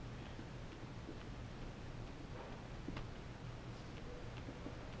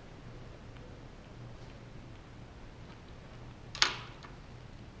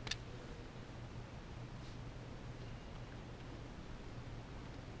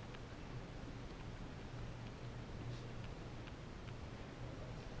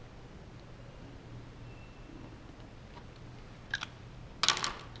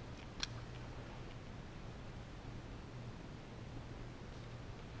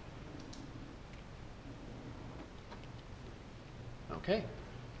 Okay.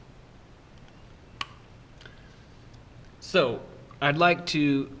 So I'd like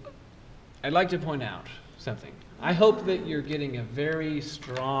to point out something. I hope that you're getting a very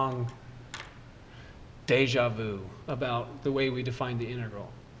strong deja vu about the way we defined the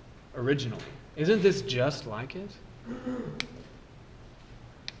integral originally. Isn't this just like it?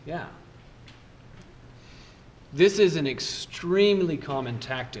 Yeah. This is an extremely common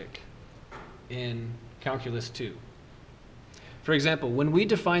tactic in Calculus 2. For example, when we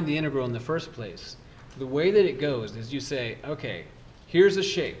define the integral in the first place, the way that it goes is you say, okay, here's a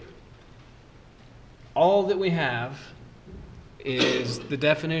shape. All that we have is the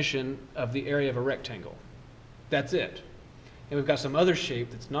definition of the area of a rectangle. That's it. And we've got some other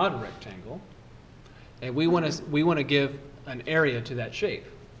shape that's not a rectangle, and we want to give an area to that shape.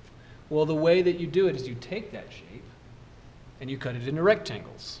 Well, the way that you do it is you take that shape and you cut it into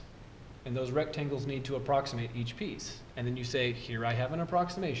rectangles. And those rectangles need to approximate each piece. And then you say, here I have an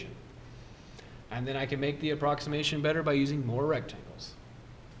approximation. And then I can make the approximation better by using more rectangles.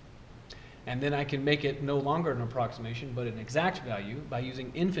 And then I can make it no longer an approximation, but an exact value by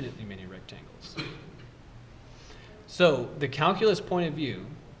using infinitely many rectangles. So the calculus point of view,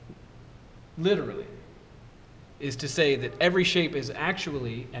 literally, is to say that every shape is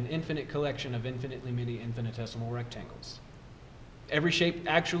actually an infinite collection of infinitely many infinitesimal rectangles. Every shape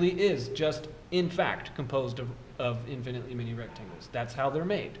actually is just, in fact, composed of infinitely many rectangles. That's how they're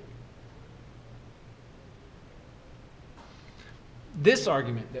made. This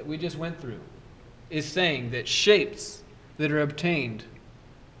argument that we just went through is saying that shapes that are obtained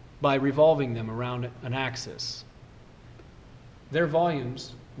by revolving them around an axis, their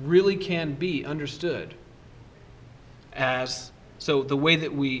volumes really can be understood as, so the way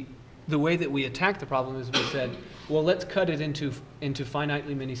that we attack the problem is we said, well, let's cut it into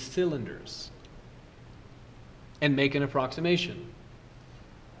finitely many cylinders and make an approximation.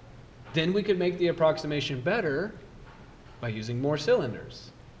 Then we could make the approximation better by using more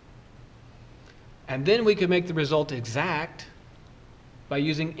cylinders. And then we could make the result exact by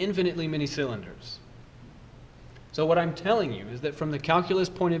using infinitely many cylinders. So what I'm telling you is that from the calculus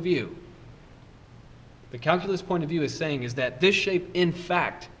point of view, the calculus point of view is saying is that this shape, in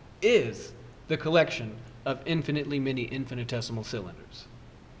fact, is the collection of infinitely many infinitesimal cylinders.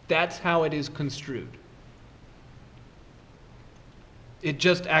 That's how it is construed. It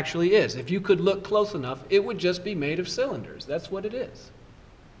just actually is. If you could look close enough, it would just be made of cylinders. That's what it is.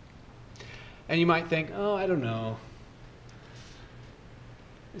 And you might think, oh, I don't know.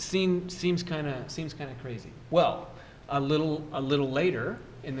 It seems kind of crazy. Well, a little later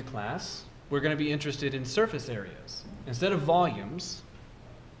in the class, we're going to be interested in surface areas instead of volumes,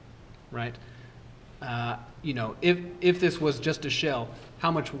 right? If this was just a shell, how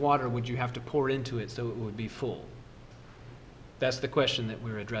much water would you have to pour into it so it would be full? That's the question that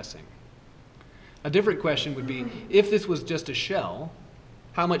we're addressing. A different question would be, if this was just a shell,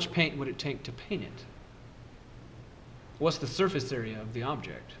 how much paint would it take to paint it? What's the surface area of the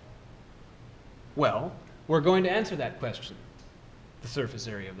object? Well, we're going to answer that question. the surface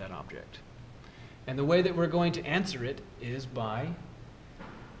area of that object. And the way that we're going to answer it is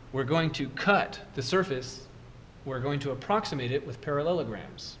we're going to cut the surface, we're going to approximate it with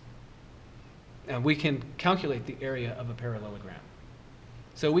parallelograms. And we can calculate the area of a parallelogram.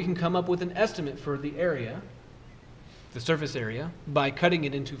 So we can come up with an estimate for the area, the surface area, by cutting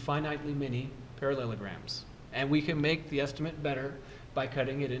it into finitely many parallelograms. And we can make the estimate better by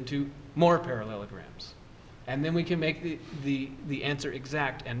cutting it into more parallelograms. And then we can make the answer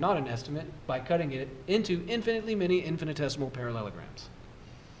exact and not an estimate by cutting it into infinitely many infinitesimal parallelograms.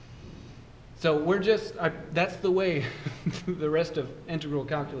 So that's the way the rest of integral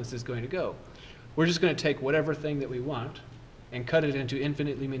calculus is going to go. We're just going to take whatever thing that we want and cut it into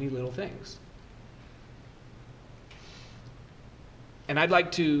infinitely many little things. And I'd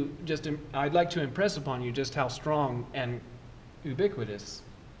like to impress upon you just how strong and ubiquitous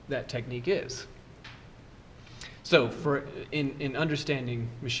that technique is. So in understanding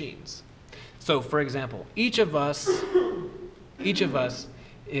machines. So for example, each of us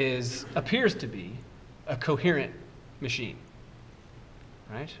appears to be a coherent machine,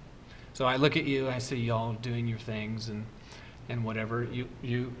 right? So I look at you, I see y'all doing your things and whatever.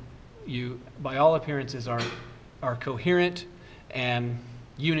 You by all appearances are coherent and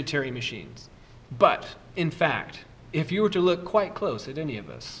unitary machines. But in fact, if you were to look quite close at any of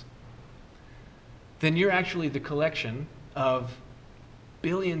us, then you're actually the collection of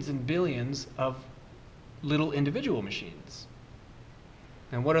billions and billions of little individual machines.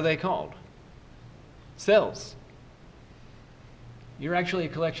 And what are they called? Cells. You're actually a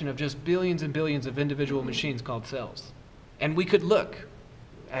collection of just billions and billions of individual machines called cells. And we could look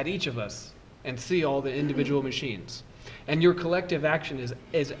at each of us and see all the individual machines. And your collective action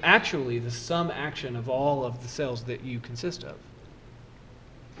is actually the sum action of all of the cells that you consist of.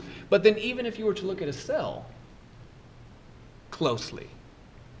 But then even if you were to look at a cell closely,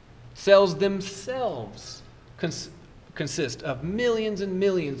 cells themselves consist of millions and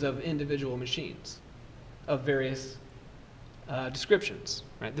millions of individual machines of various descriptions.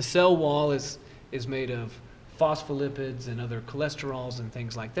 Right? The cell wall is made of phospholipids and other cholesterols and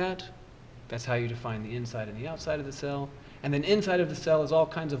things like that. That's how you define the inside and the outside of the cell. And then inside of the cell is all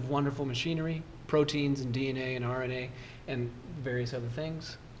kinds of wonderful machinery, proteins and DNA and RNA and various other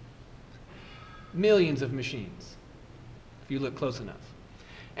things. Millions of machines, if you look close enough.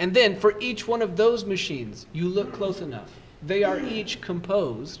 And then for each one of those machines, you look close enough. They are each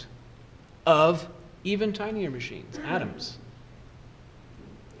composed of even tinier machines, atoms.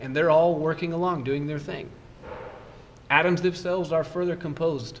 And they're all working along, doing their thing. Atoms themselves are further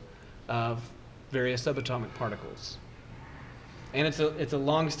composed of various subatomic particles. And it's a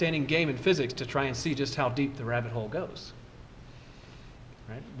long-standing game in physics to try and see just how deep the rabbit hole goes.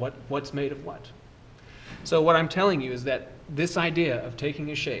 Right? What's made of what? So what I'm telling you is that this idea of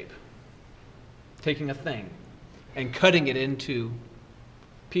taking a shape, taking a thing, and cutting it into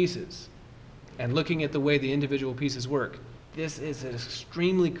pieces, and looking at the way the individual pieces work, this is an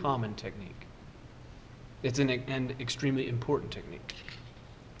extremely common technique. It's an extremely important technique.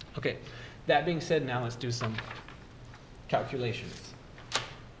 Okay, that being said, now let's do some calculations.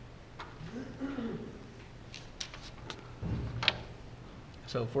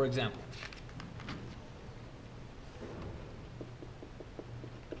 So, for example,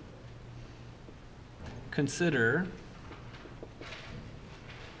 consider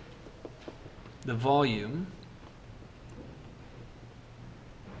the volume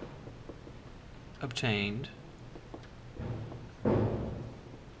obtained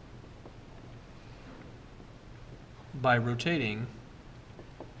by rotating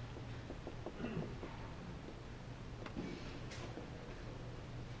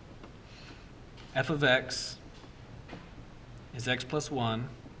f of x is x plus 1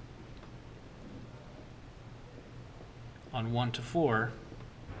 on 1 to 4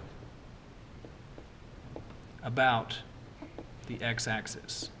 about the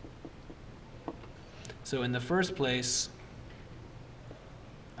x-axis. So in the first place,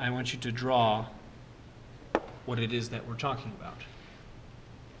 I want you to draw what it is that we're talking about.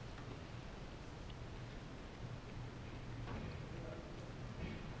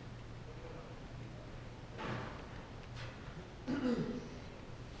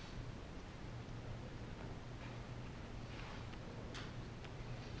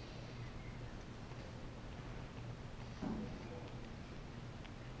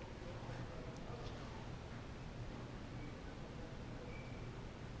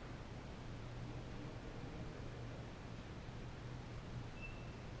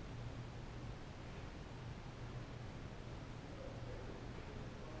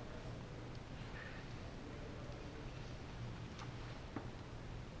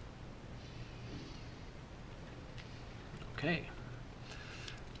 Okay.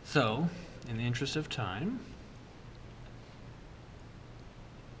 So, in the interest of time,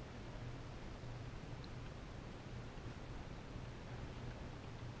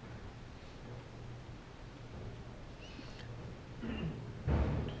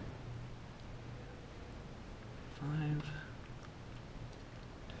 five.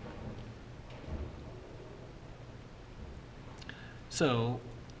 So,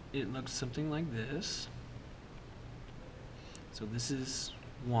 it looks something like this. So this is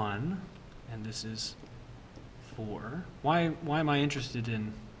 1, and this is 4. Why am I interested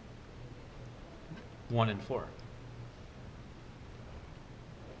in 1 and 4?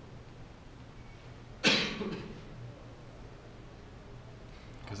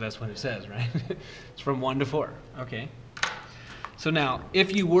 Because that's what it says, right? It's from 1 to 4. Okay. So now,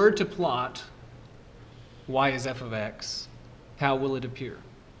 if you were to plot y is f of x, how will it appear?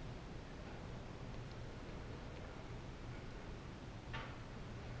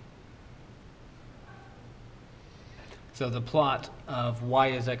 So the plot of y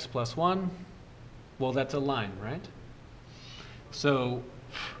is x plus 1, well, that's a line, right? So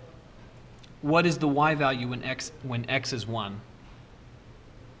what is the y value when x is 1?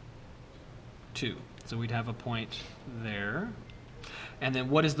 2. So we'd have a point there. And then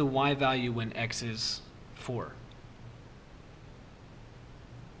what is the y value when x is 4?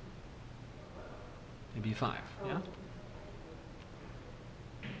 Maybe 5, yeah?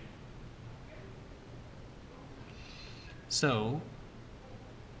 So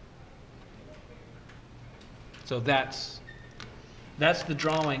that's the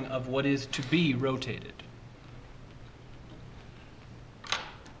drawing of what is to be rotated.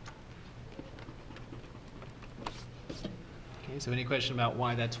 Okay, so any question about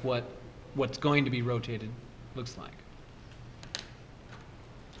why that's what's going to be rotated looks like?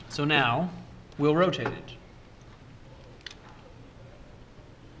 So now we'll rotate it.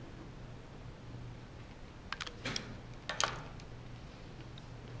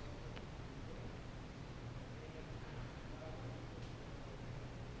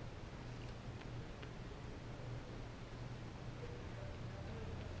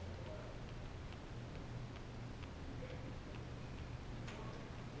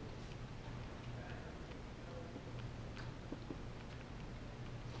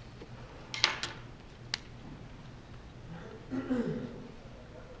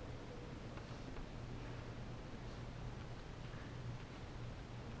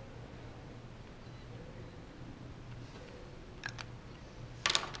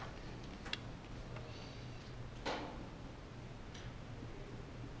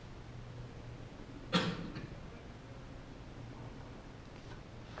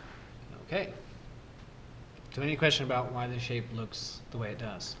 Okay. So any question about why the shape looks the way it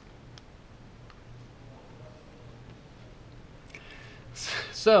does?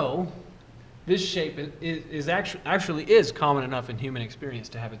 So this shape is actually common enough in human experience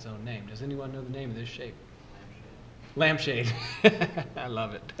to have its own name. Does anyone know the name of this shape? Lampshade. I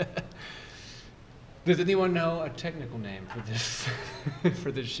love it. Does anyone know a technical name for this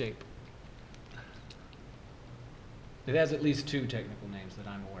for this shape? It has at least 2 technical names that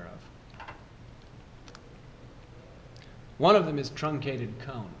I'm aware of. One of them is truncated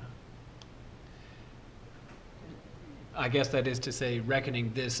cone. I guess that is to say,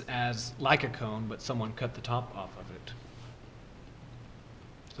 reckoning this as like a cone, but someone cut the top off of it.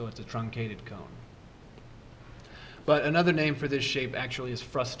 So it's a truncated cone. But another name for this shape actually is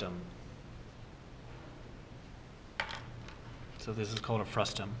frustum. So this is called a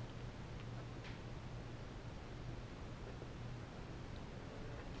frustum.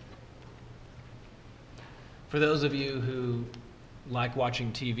 For those of you who like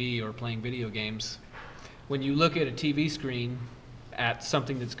watching TV or playing video games, when you look at a TV screen at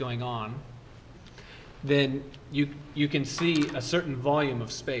something that's going on, then you can see a certain volume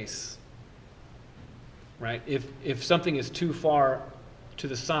of space, right? If something is too far to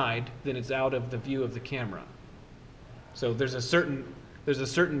the side, then it's out of the view of the camera. So there's a certain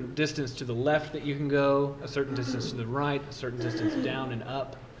distance to the left that you can go, a certain distance to the right, a certain distance down and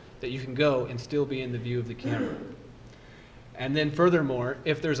up that you can go and still be in the view of the camera. And then furthermore,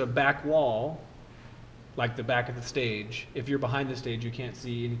 if there's a back wall, like the back of the stage, if you're behind the stage, you can't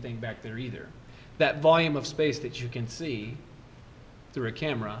see anything back there either. That volume of space that you can see through a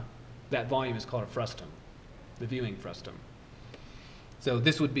camera, that volume is called a frustum, the viewing frustum. So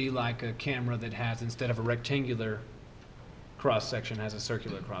this would be like a camera that has, instead of a rectangular cross-section, has a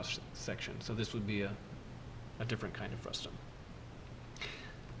circular cross-section. So this would be a different kind of frustum.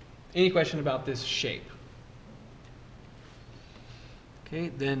 Any question about this shape? Okay,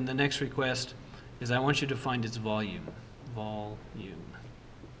 then the next request is I want you to find its volume. volume.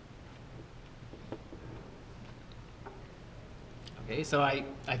 Okay, so I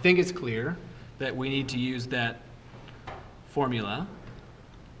think it's clear that we need to use that formula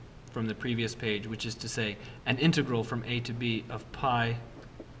from the previous page, which is to say an integral from a to b of pi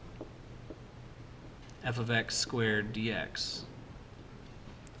f of x squared dx.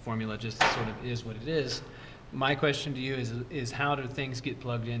 The formula just sort of is what it is. My question to you is how do things get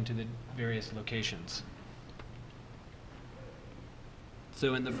plugged into the various locations?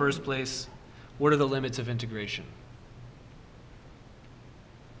 So in the first place, what are the limits of integration?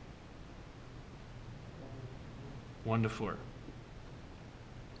 One to 4.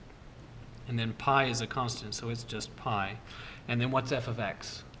 And then pi is a constant, so it's just pi. And then what's f of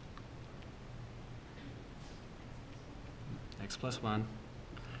x? X plus 1.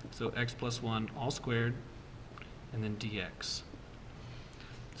 So x plus 1 all squared, and then dx.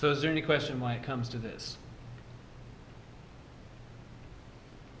 So is there any question why it comes to this?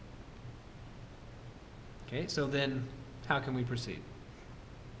 Okay, so then how can we proceed?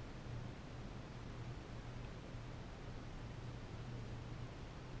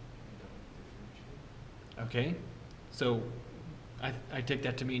 Okay, so I take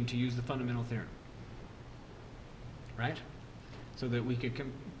that to mean to use the fundamental theorem, right? So that we could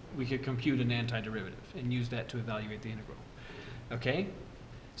compute an antiderivative and use that to evaluate the integral. Okay,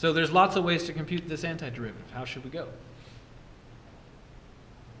 so there's lots of ways to compute this antiderivative. How should we go?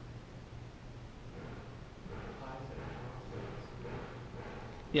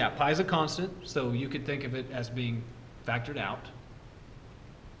 Yeah, pi is a constant, so you could think of it as being factored out.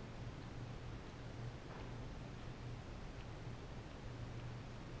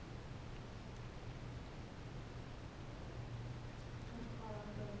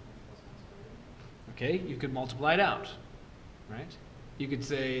 Okay, you could multiply it out, right? You could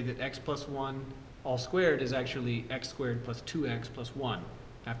say that x plus 1 all squared is actually x squared plus 2x plus 1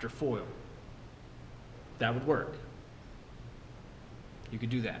 after FOIL. That would work. You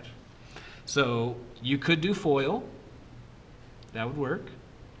could do that. So you could do FOIL. That would work.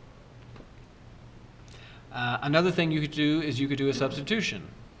 Another thing you could do is you could do a substitution.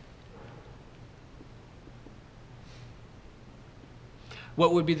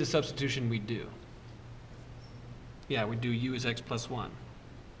 What would be the substitution we'd do? Yeah, we'd do u is x plus 1.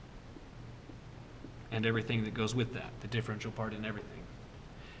 And everything that goes with that, the differential part and everything.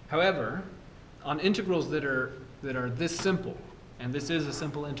 However, on integrals that are this simple, and this is a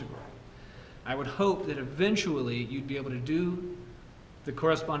simple integral, I would hope that eventually you'd be able to do the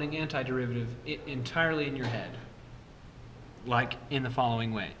corresponding antiderivative entirely in your head, like in the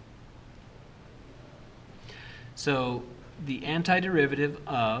following way. So the antiderivative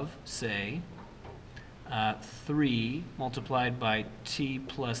of, say, 3 multiplied by t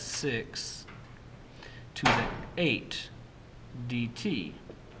plus 6 to the 8 dt.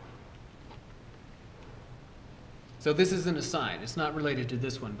 So this is an aside. It's not related to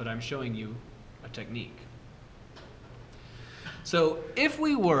this one, but I'm showing you a technique. So if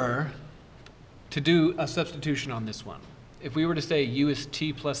we were to do a substitution on this one, if we were to say u is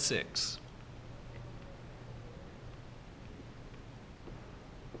t plus 6,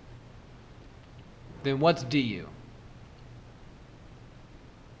 then what's du?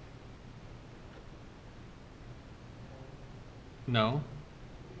 No?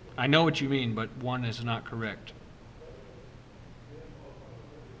 I know what you mean, but 1 is not correct.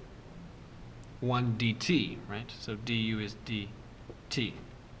 1 dt, right? So du is dt.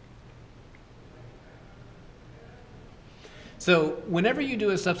 So whenever you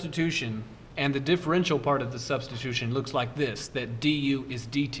do a substitution and the differential part of the substitution looks like this, that du is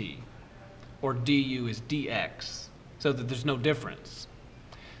dt, or du is dx, so that there's no difference.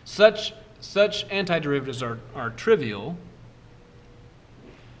 Such antiderivatives are trivial.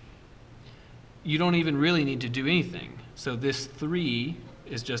 You don't even really need to do anything. So this 3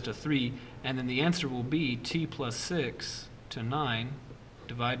 is just a 3, and then the answer will be t plus 6 to 9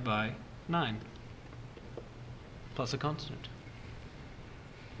 divided by 9 plus a constant.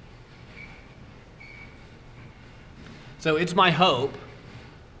 So it's my hope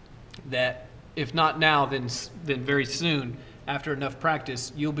that if not now, then very soon, after enough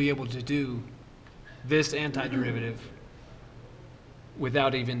practice, you'll be able to do this antiderivative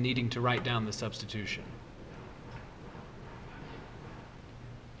without even needing to write down the substitution.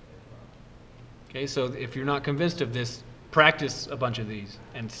 Okay, so if you're not convinced of this, practice a bunch of these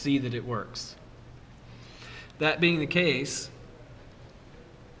and see that it works. That being the case,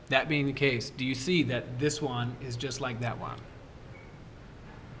 do you see that this one is just like that one?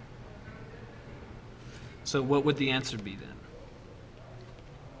 So what would the answer be then?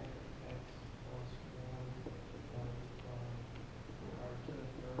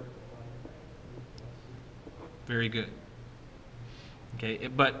 Very good. Okay,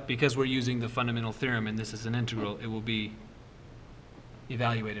 but because we're using the fundamental theorem and this is an integral, it will be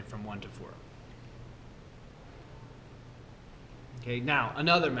evaluated from 1 to 4. Okay, now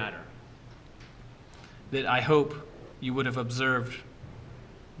another matter that I hope you would have observed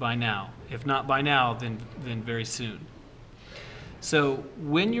by now. If not by now, then very soon. So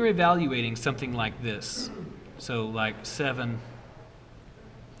when you're evaluating something like this, so like 7x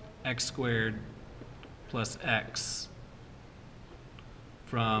squared plus x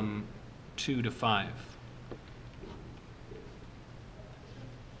from 2 to 5.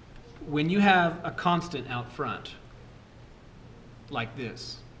 When you have a constant out front, like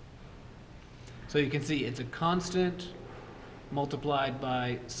this, so you can see it's a constant multiplied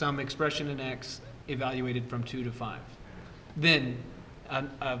by some expression in x evaluated from 2 to 5. Then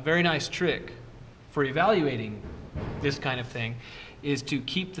a very nice trick for evaluating this kind of thing is to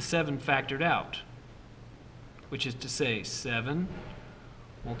keep the 7 factored out, which is to say 7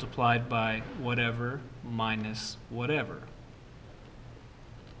 multiplied by whatever minus whatever.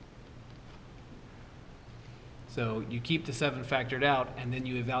 So you keep the 7 factored out, and then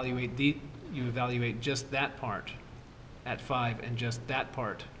you evaluate just that part at 5 and just that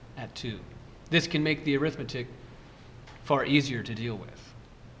part at 2. This can make the arithmetic far easier to deal with.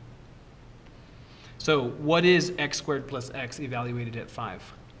 So what is x squared plus x evaluated at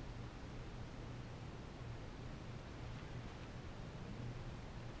 5?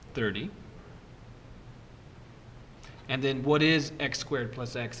 $30. And then what is x squared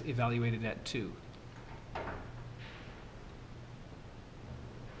plus x evaluated at 2?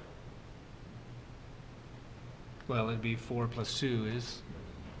 Well, it'd be 4 plus 2 is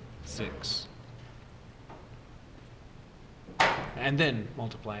 6. And then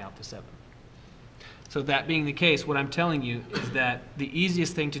multiply out the 7. So that being the case, what I'm telling you is that the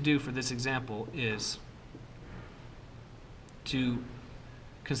easiest thing to do for this example is to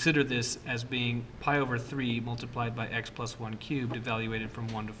consider this as being pi over 3 multiplied by x plus 1 cubed evaluated from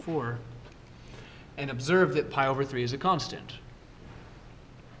 1 to 4, and observe that pi over 3 is a constant.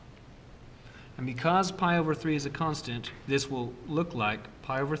 And because pi over 3 is a constant, this will look like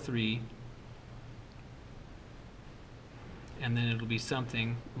pi over 3, and then it'll be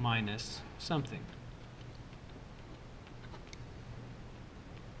something minus something.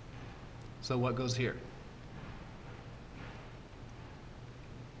 So what goes here?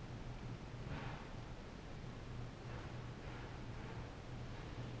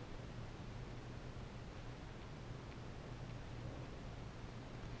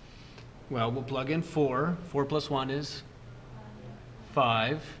 Well, we'll plug in 4. 4 plus 1 is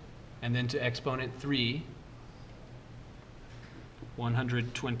 5. And then to exponent 3,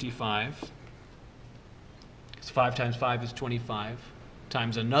 125. Because 5 times 5 is 25.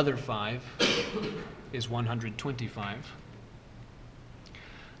 Times another 5 is 125.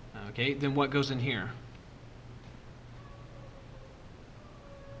 Okay, then what goes in here?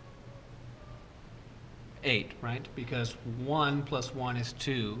 Eight, right? Because 1 plus 1 is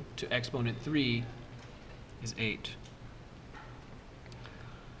 2. To exponent 3 is 8.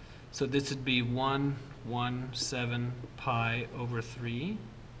 So this would be 117 pi over 3.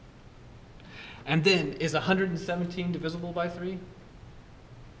 And then, is 117 divisible by 3?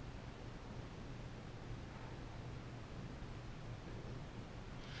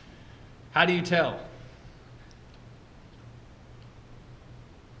 How do you tell?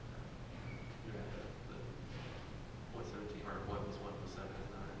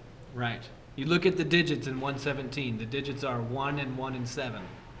 Right. You look at the digits in 117. The digits are 1 and 1 and 7.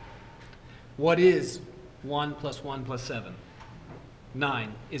 What is 1 plus 1 plus 7?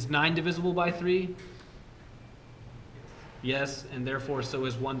 9. Is 9 divisible by 3? Yes, and therefore so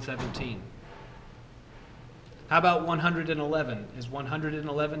is 117. How about 111? Is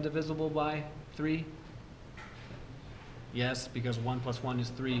 111 divisible by 3? Yes, because 1 plus 1 is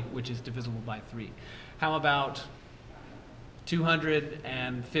 3, which is divisible by 3. How about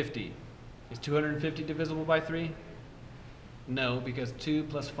 250? Is 250 divisible by 3? No, because 2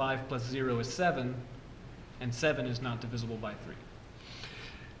 plus 5 plus 0 is 7, and 7 is not divisible by 3.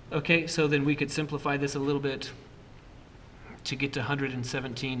 Okay, so then we could simplify this a little bit. To get to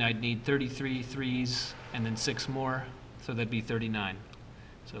 117, I'd need 33 threes and then 6 more, so that'd be 39.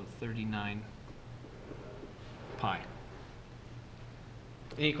 So 39 pi.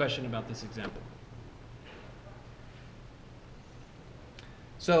 Any question about this example?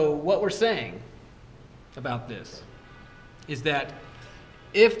 So what we're saying about this is that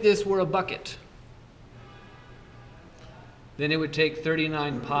if this were a bucket, then it would take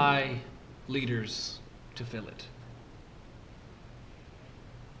 39 pi liters to fill it.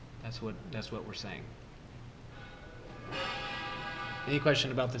 That's what we're saying. Any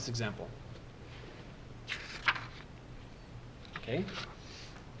question about this example? Okay.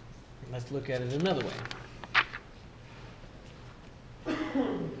 Let's look at it another way.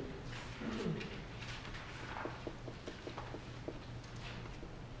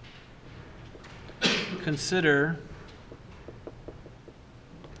 Consider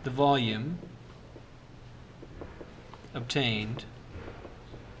the volume obtained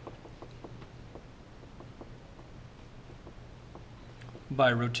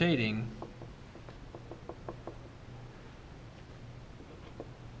by rotating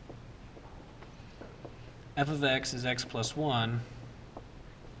f of x is x plus 1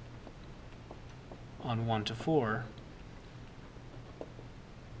 on 1 to 4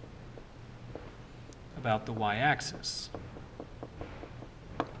 about the y-axis.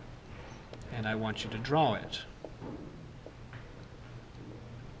 And I want you to draw it.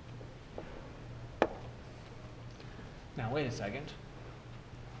 Now, wait a second.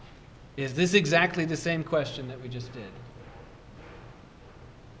 Is this exactly the same question that we just did?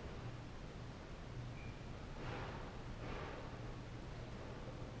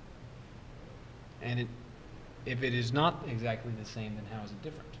 And if it is not exactly the same, then how is it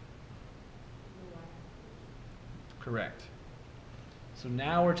different? Correct. So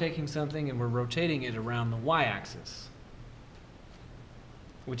now we're taking something and we're rotating it around the y-axis,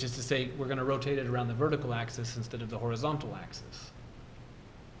 which is to say we're going to rotate it around the vertical axis instead of the horizontal axis.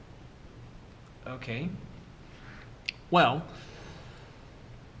 Okay. Well,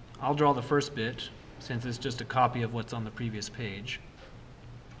 I'll draw the first bit since it's just a copy of what's on the previous page.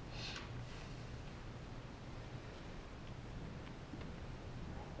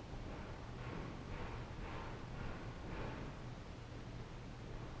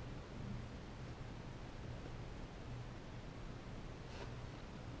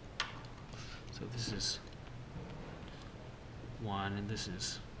 So this is 1 and this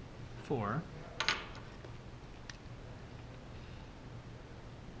is 4.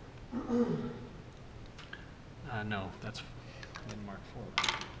 No, that's, I didn't mark 4.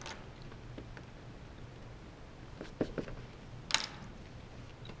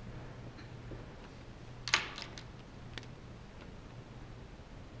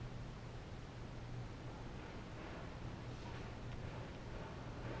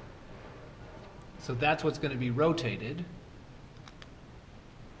 So that's what's going to be rotated.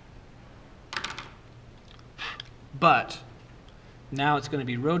 But now it's going to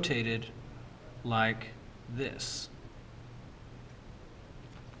be rotated like this.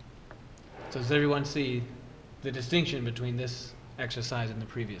 So does everyone see the distinction between this exercise and the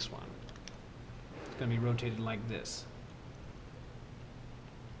previous one? It's going to be rotated like this.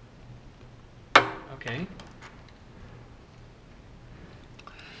 Okay.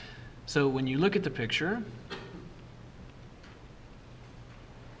 So when you look at the picture,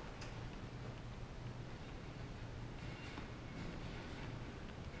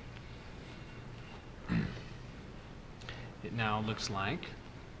 it now looks like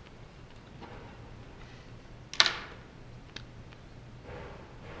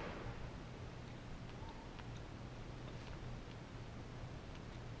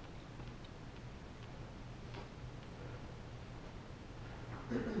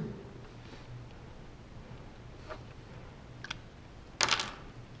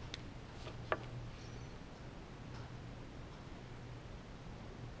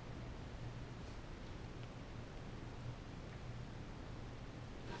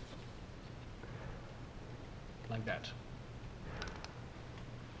like that.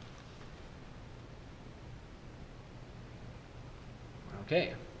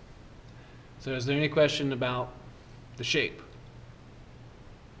 Okay. So is there any question about the shape?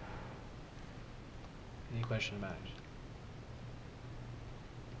 Any question about it?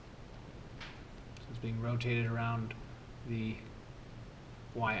 So it's being rotated around the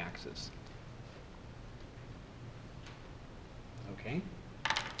y-axis. Okay.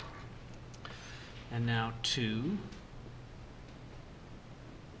 And now 2,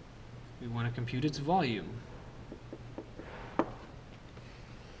 we want to compute its volume.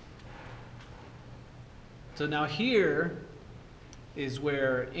 So now here is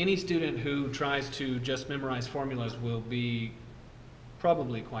where any student who tries to just memorize formulas will be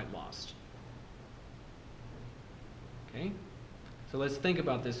probably quite lost. Okay? So let's think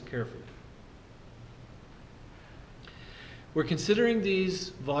about this carefully. We're considering these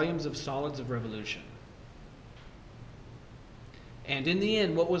volumes of solids of revolution. And in the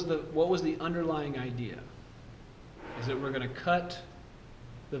end, what was the underlying idea? Is that we're going to cut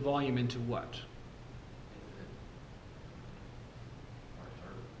the volume into what?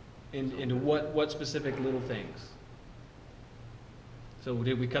 Into what specific little things? So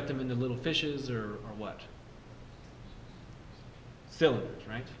did we cut them into little fishes or what? Cylinders,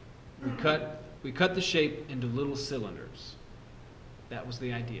 right? We cut the shape into little cylinders. That was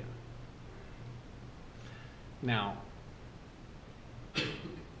the idea. Now,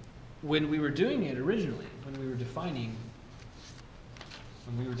 when we were doing it originally, when we were defining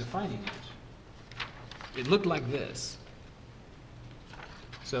it, it looked like this.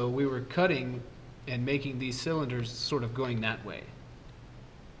 So we were cutting and making these cylinders sort of going that way.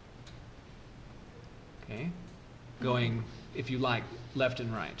 Okay? Going, if you like, left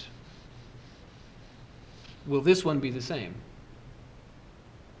and right. Will this one be the same?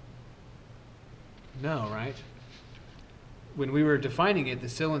 No, right? When we were defining it, the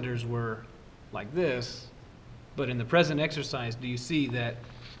cylinders were like this, but in the present exercise, do you see that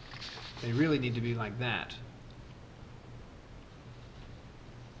they really need to be like that?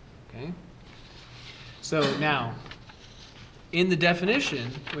 Okay? So now, in the definition,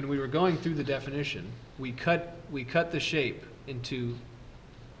 when we were going through the definition, we cut the shape into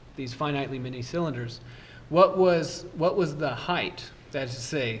these finitely many cylinders. What was the height, that is to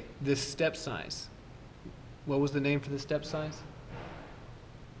say, this step size? What was the name for the step size?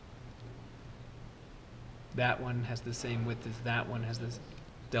 That one has the same width as that one has this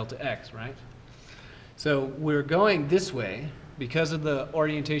delta x, right? So we're going this way because of the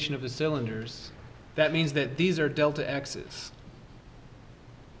orientation of the cylinders. That means that these are delta x's.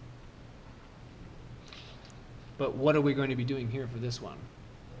 But what are we going to be doing here for this one?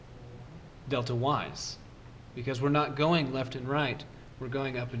 Delta y's. Because we're not going left and right, we're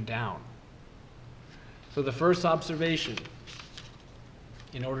going up and down. So the first observation,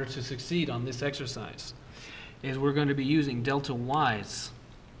 in order to succeed on this exercise, is we're going to be using delta y's.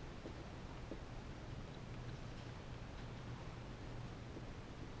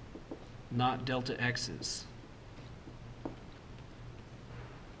 Not delta x's.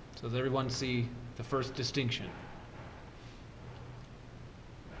 So does everyone see the first distinction?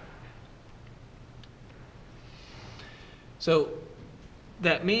 So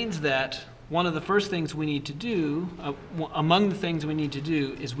that means that one of the first things we need to do, among the things we need to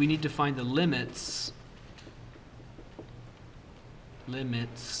do, is we need to find the limits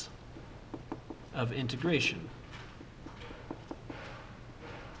of integration.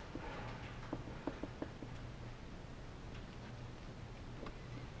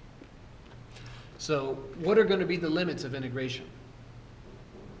 So what are going to be the limits of integration?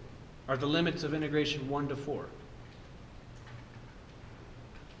 Are the limits of integration 1 to 4?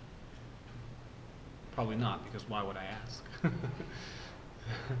 Probably not, because why would I ask?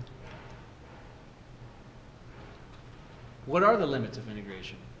 What are the limits of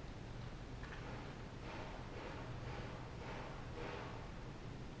integration?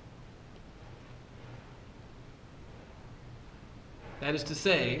 That is to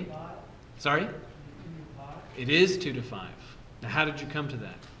say, sorry? It is 2 to 5. Now how did you come to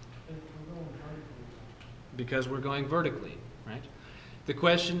that? Because we're going vertically, right? The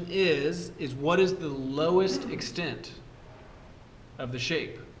question is what is the lowest extent of the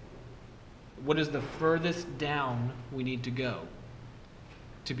shape? What is the furthest down we need to go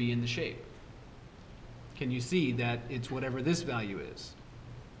to be in the shape? Can you see that it's whatever this value is?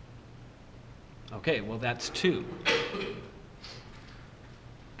 Okay, well that's 2.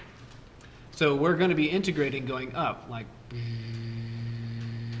 So we're going to be integrating going up, like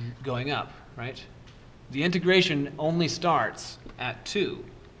going up, right? The integration only starts at 2.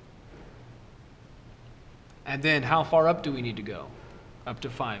 And then how far up do we need to go? Up to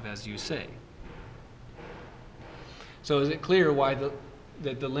 5, as you say. So is it clear why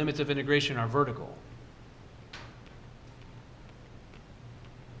that the limits of integration are vertical?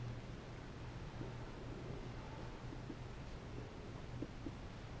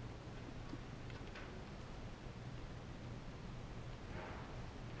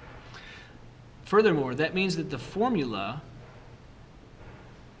 Furthermore, that means that the formula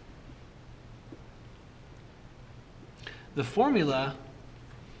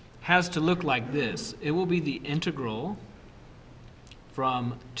has to look like this. It will be the integral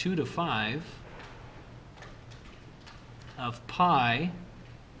from 2 to 5 of pi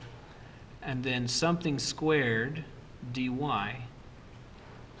and then something squared dy.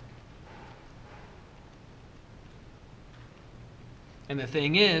 And the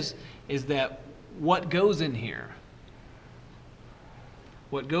thing is that what goes in here?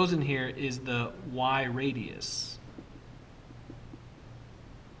 What goes in here is the y radius.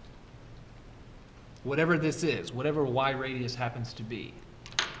 Whatever this is, whatever y radius happens to be.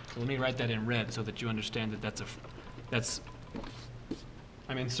 So let me write that in red so that you understand that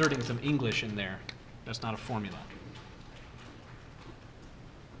I'm inserting some English in there. That's not a formula.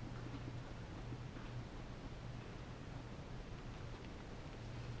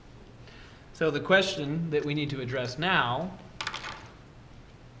 So the question that we need to address now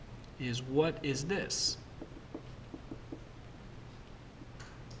is, what is this?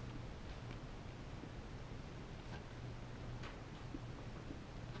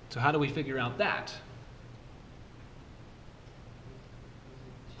 So how do we figure out that?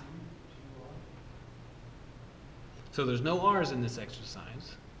 So there's no r's in this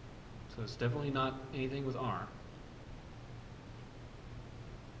exercise. So it's definitely not anything with r.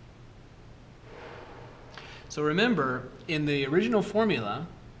 So remember, in the original formula,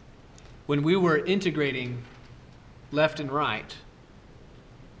 when we were integrating left and right,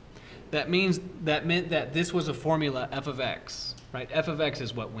 that meant that this was a formula f of x, right? F of x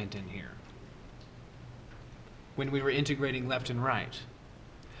is what went in here when we were integrating left and right.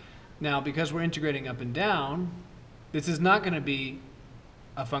 Now, because we're integrating up and down, this is not going to be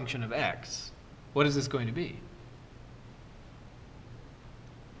a function of x. What is this going to be?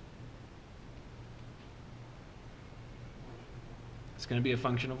 It's going to be a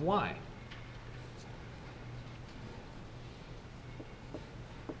function of y.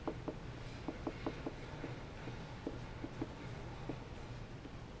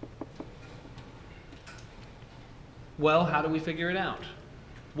 Well, how do we figure it out?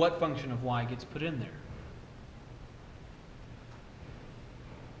 What function of y gets put in there?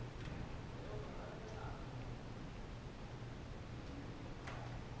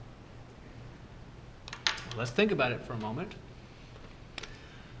 Let's think about it for a moment.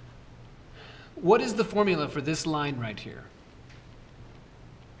 What is the formula for this line right here?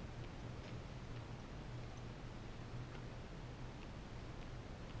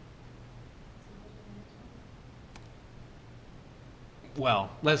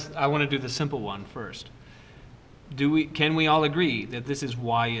 Well, I want to do the simple one first. Can we all agree that this is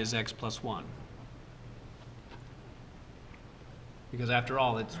y is x plus 1? Because after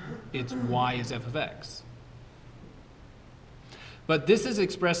all, it's y is f of x. But this is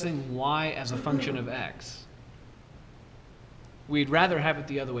expressing y as a function of x. We'd rather have it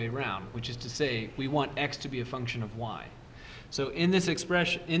the other way around, which is to say we want x to be a function of y. So in this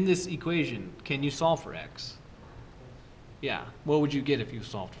equation, can you solve for x? Yeah. What would you get if you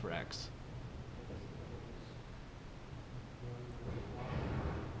solved for x?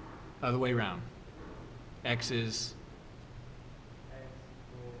 Other way around. X is?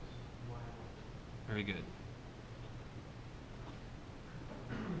 Very good.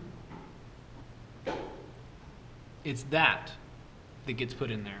 It's that gets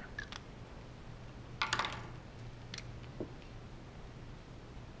put in there.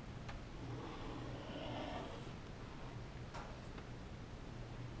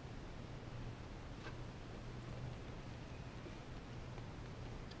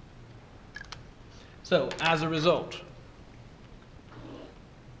 So, as a result,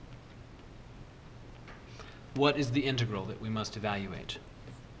 what is the integral that we must evaluate?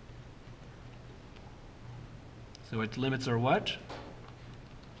 So its limits are what?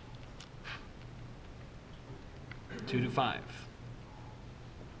 2 to 5.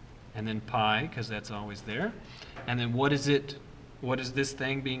 And then pi, because that's always there. And then what is it? What is this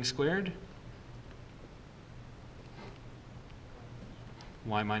thing being squared?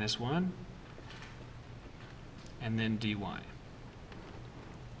 Y minus 1. And then dy.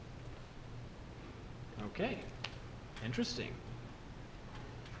 Okay, interesting.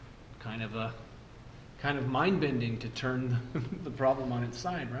 Kind of mind-bending to turn the problem on its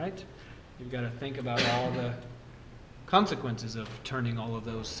side, right? You've got to think about all the consequences of turning all of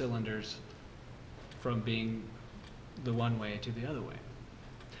those cylinders from being the one way to the other way.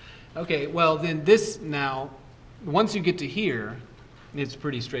 Okay, well then this now, once you get to here, it's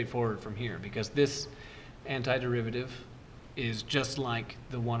pretty straightforward from here, because this antiderivative is just like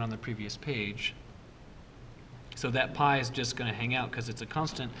the one on the previous page. So that pi is just going to hang out because it's a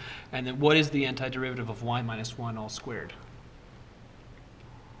constant. And then what is the antiderivative of y minus 1 all squared?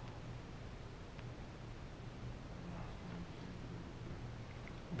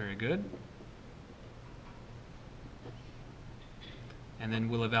 Very good. And then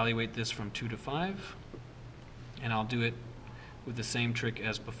we'll evaluate this from 2 to 5. And I'll do it with the same trick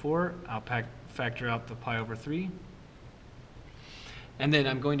as before. I'll factor out the pi over 3. And then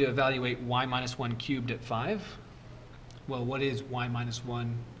I'm going to evaluate y minus 1 cubed at 5. Well, what is y minus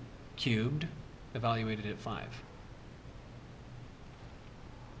 1 cubed evaluated at 5?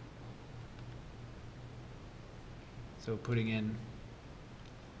 So putting in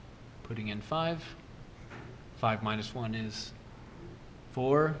 5. 5 minus 1 is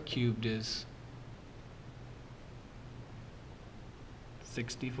 4. Cubed is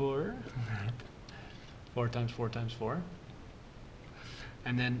 64. 4 times 4 times 4.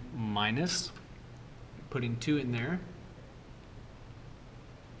 and then minus, putting 2 in there.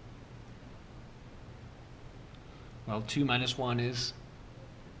 Well, 2 minus 1 is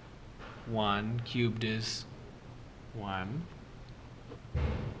 1, cubed is 1.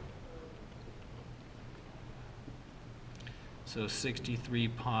 So 63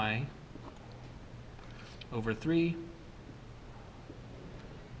 pi over 3.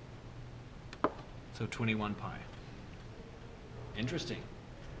 So 21 pi. Interesting.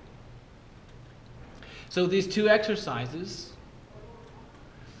 So these two exercises,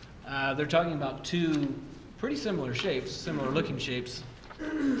 they're talking about two pretty similar shapes, similar looking shapes.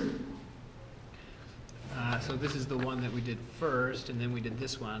 So this is the one that we did first, and then we did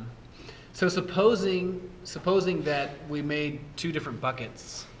this one. So supposing that we made two different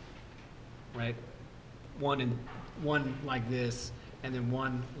buckets, right? One like this, and then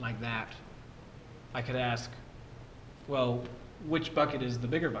one like that. I could ask, well, which bucket is the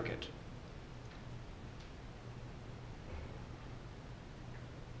bigger bucket?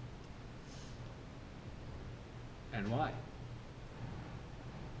 And why?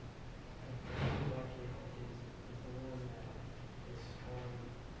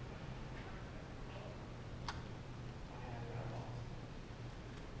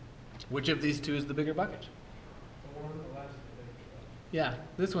 Which of these two is the bigger bucket? The one on the left is the bigger bucket. Yeah,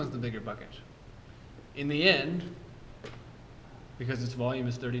 this one's the bigger bucket. In the end, because its volume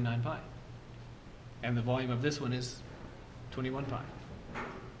is 39 pi. And the volume of this one is 21 pi.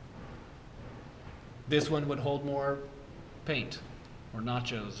 This one would hold more paint or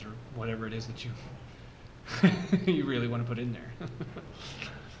nachos or whatever it is that you you really want to put in there.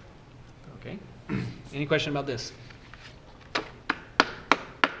 Okay. Any question about this?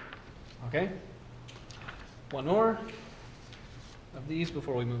 Okay. One more of these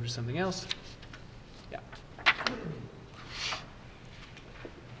before we move to something else. Yeah.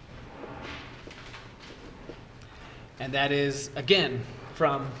 And that is, again,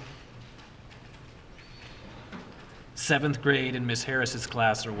 from 7th grade in Miss Harris's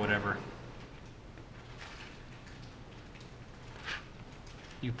class or whatever.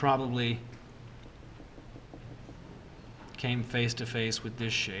 You probably came face to face with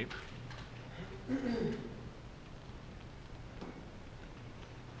this shape.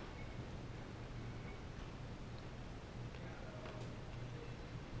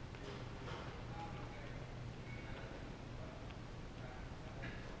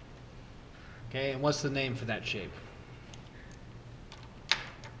 Okay, and what's the name for that shape?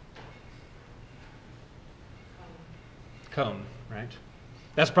 Cone, right?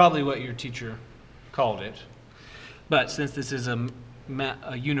 That's probably what your teacher called it. But since this is a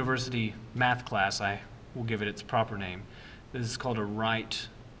university math class, I will give it its proper name. This is called a right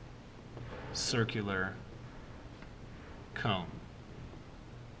circular cone.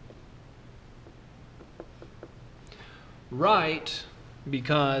 Right,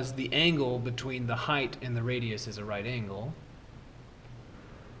 because the angle between the height and the radius is a right angle.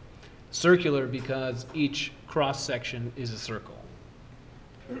 Circular, because each cross section is a circle.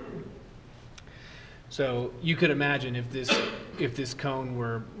 So you could imagine if this cone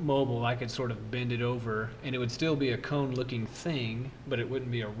were mobile, I could sort of bend it over and it would still be a cone looking thing, but it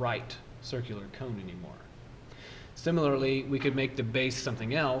wouldn't be a right circular cone anymore. Similarly, we could make the base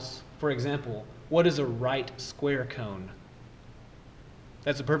something else. For example, what is a right square cone?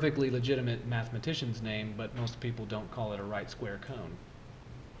 That's a perfectly legitimate mathematician's name, but most people don't call it a right square cone.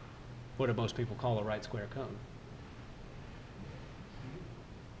 What do most people call a right square cone?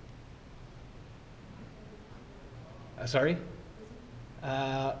 Sorry?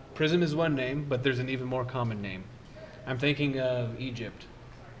 Prism is one name, but there's an even more common name. I'm thinking of Egypt.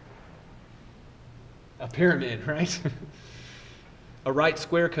 A pyramid, right? A right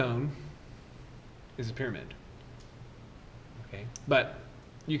square cone is a pyramid. Okay, but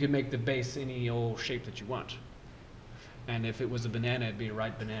you can make the base any old shape that you want. And if it was a banana, it'd be a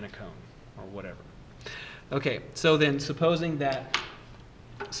right banana cone or whatever. Okay, so then supposing that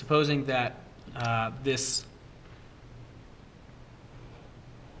this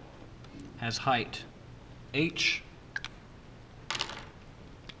has height h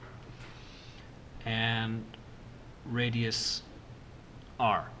and radius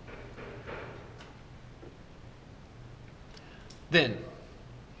r. Then,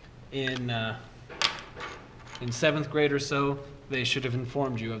 in 7th grade or so, they should have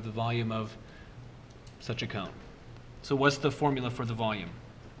informed you of the volume of such a cone. So what's the formula for the volume?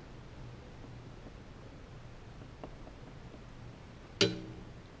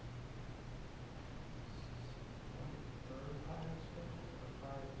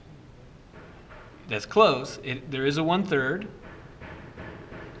 That's close. There is a 1/3.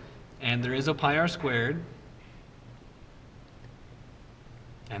 and there is a pi r squared,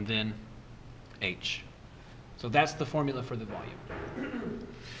 and then h. So that's the formula for the volume.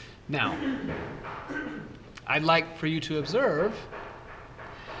 Now, I'd like for you to observe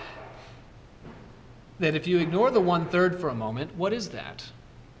that if you ignore the 1/3 for a moment, what is that?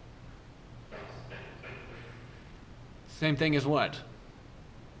 Same thing as what?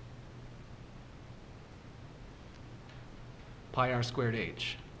 Pi r squared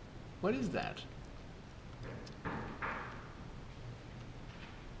h. What is that?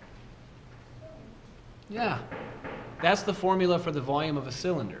 Yeah, that's the formula for the volume of a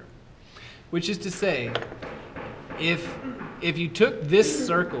cylinder. Which is to say, if you took this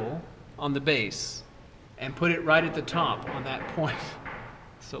circle on the base and put it right at the top on that point,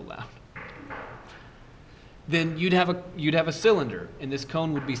 so loud, then you'd have a cylinder, and this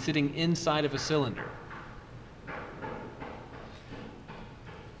cone would be sitting inside of a cylinder.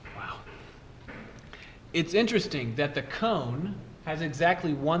 Wow. It's interesting that the cone has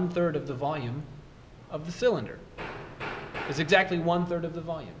exactly 1/3 of the volume of the cylinder. It's exactly 1/3 of the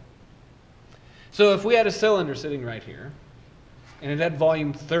volume. So if we had a cylinder sitting right here, and it had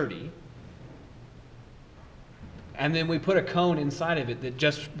volume 30, and then we put a cone inside of it that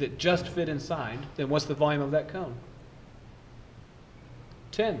just fit inside, then what's the volume of that cone?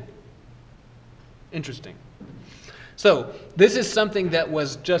 10. Interesting. So this is something that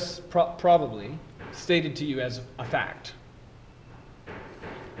was just probably stated to you as a fact.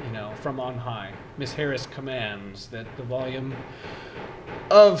 You know, from on high. Miss Harris commands that the volume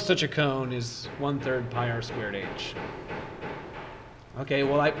of such a cone is 1/3 pi r squared h. Okay,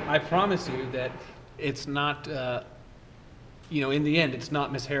 well, I promise you that it's not, in the end, it's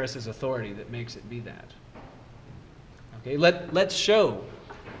not Miss Harris's authority that makes it be that. Okay, let's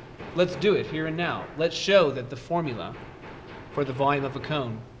do it here and now. Let's show that the formula for the volume of a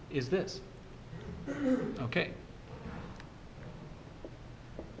cone is this. Okay.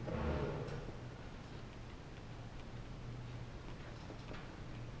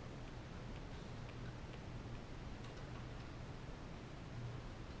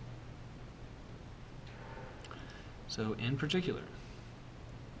 So in particular,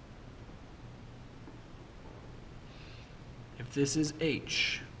 if this is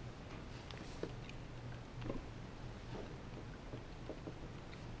H,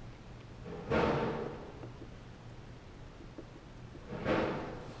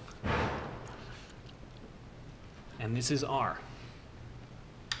 and this is R,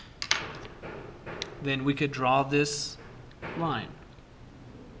 then we could draw this line.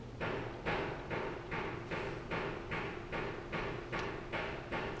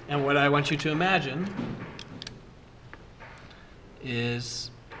 And what I want you to imagine is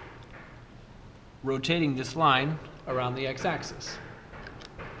rotating this line around the x-axis.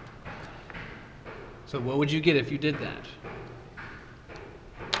 So what would you get if you did that?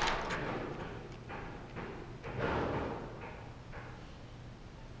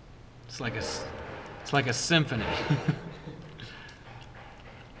 It's like a symphony.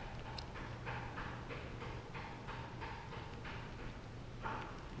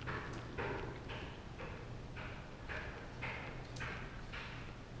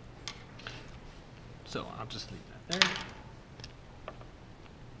 So I'll just leave that there.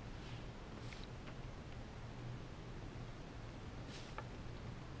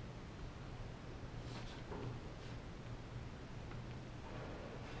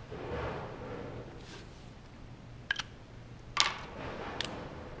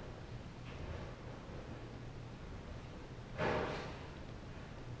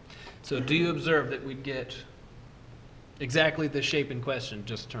 So do you observe that we'd get exactly the shape in question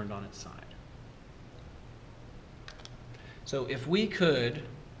just turned on its side? So if we could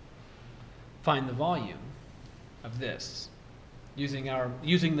find the volume of this using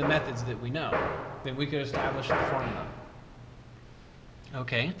the methods that we know, then we could establish the formula.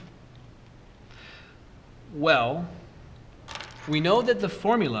 Okay. Well, we know that the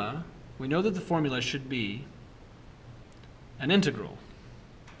formula should be an integral.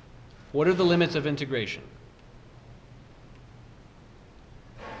 What are the limits of integration?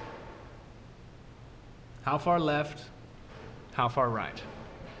 How far left? How far right?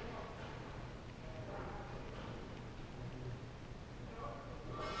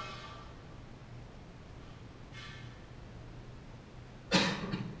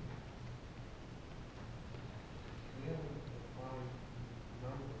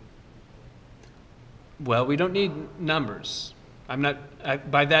 Well, we don't need numbers.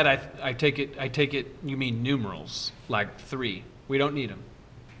 By that I take it you mean numerals, like 3. We don't need them.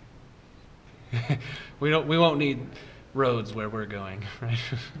 we won't need roads where we're going, right?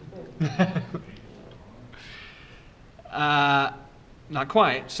 Not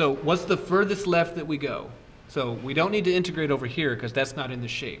quite. So what's the furthest left that we go? So we don't need to integrate over here because that's not in the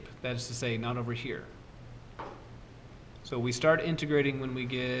shape. That is to say, not over here. So we start integrating when we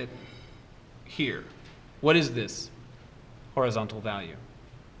get here. What is this horizontal value?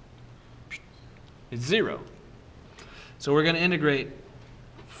 It's 0. So we're going to integrate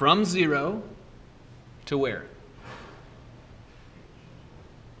from 0 to where?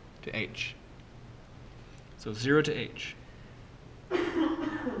 To h. So 0 to h.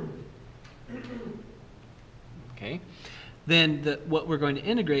 Okay. Then what we're going to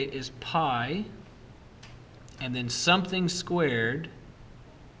integrate is pi and then something squared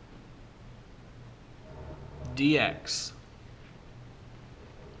dx.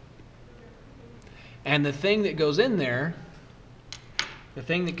 And the thing that goes in there,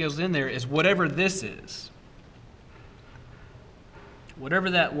 is whatever this is. Whatever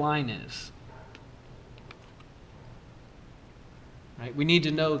that line is. Right? We need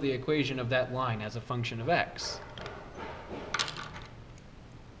to know the equation of that line as a function of x.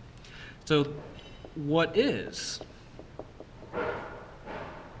 So what is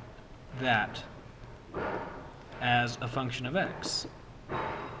that as a function of x?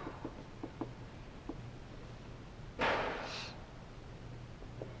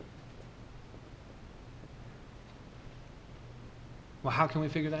 Well, how can we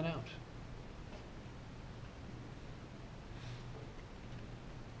figure that out?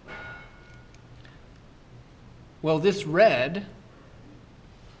 Well, this red,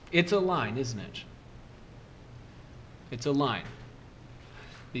 it's a line, isn't it? It's a line.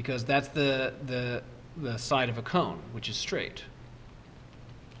 Because that's the side of a cone, which is straight.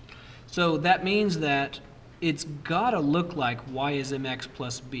 So that means that it's got to look like y is mx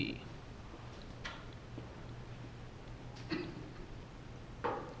plus b.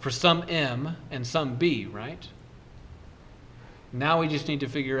 For some m and some b, right? Now we just need to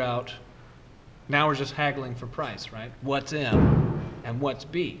figure out, now we're just haggling for price, right? What's m and what's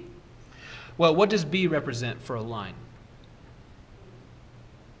b? Well, what does b represent for a line?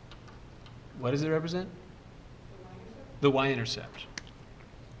 What does it represent? The y-intercept.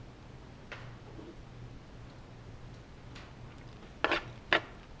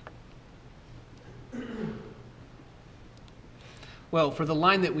 Well, for the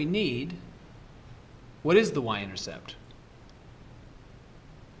line that we need, what is the y-intercept?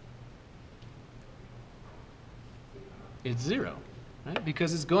 It's 0, right?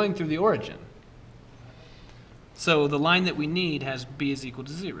 Because it's going through the origin. So the line that we need has b is equal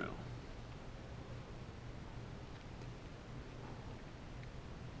to 0.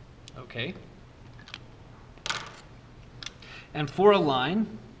 Okay. And for a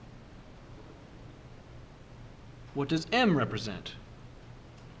line, what does m represent?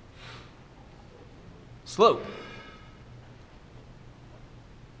 Slope.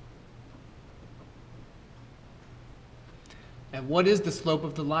 And what is the slope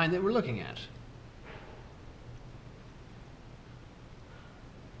of the line that we're looking at?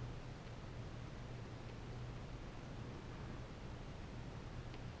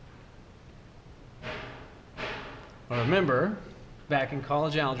 Well, remember, back in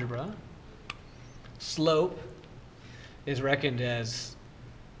college algebra, slope is reckoned as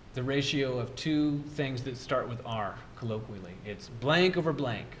the ratio of two things that start with r, colloquially. It's blank over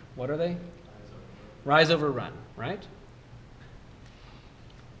blank. What are they? Rise over run, right?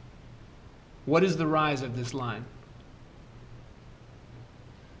 What is the rise of this line?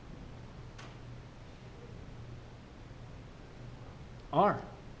 R.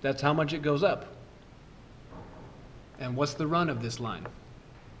 That's how much it goes up. And what's the run of this line?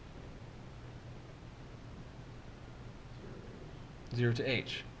 0 to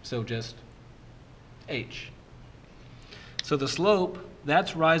h. So just h. So the slope,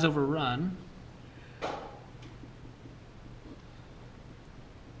 that's rise over run.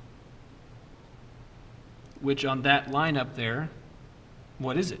 Which on that line up there,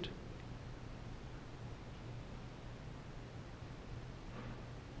 what is it?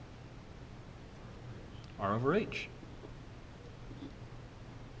 R over h.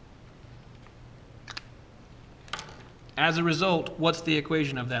 As a result, what's the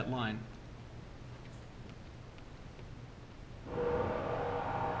equation of that line?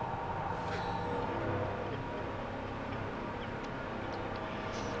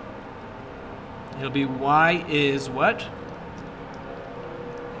 It'll be y is what?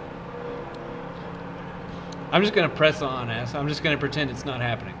 I'm just going to press on S. I'm just going to pretend it's not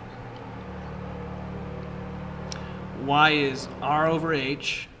happening. Y is R over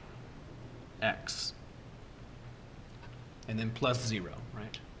H, X. and then plus 0,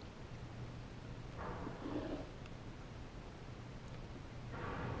 right?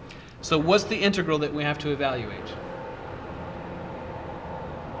 So what's the integral that we have to evaluate?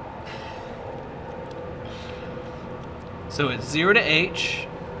 So it's 0 to h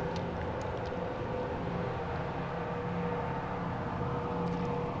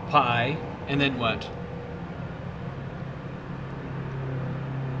pi, and then what?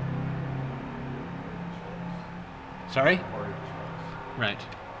 Sorry? Right.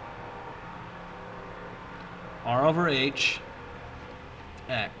 R over h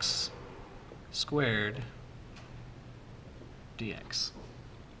x squared dx.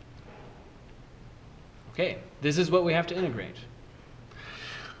 Okay, this is what we have to integrate.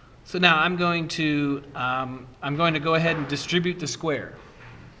 So now I'm going to go ahead and distribute the square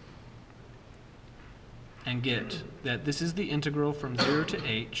and get that this is the integral from 0 to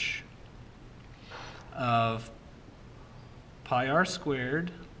h of pi r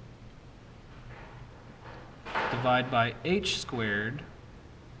squared divided by h squared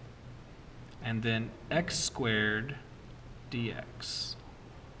and then x squared dx.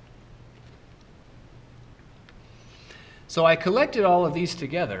 So I collected all of these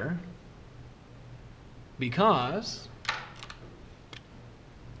together because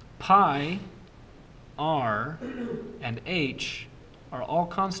pi, r, and h are all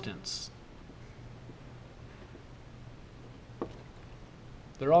constants.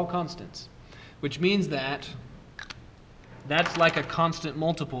 They're all constants, which means that that's like a constant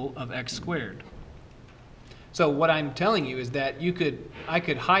multiple of x squared. So what I'm telling you is that I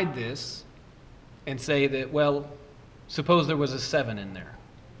could hide this and say that, well, suppose there was a 7 in there.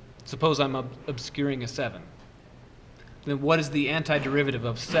 Suppose I'm obscuring a 7. Then what is the antiderivative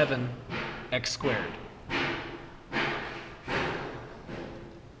of 7x squared?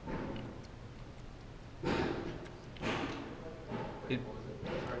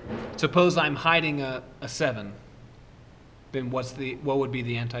 Suppose I'm hiding a 7. Then what would be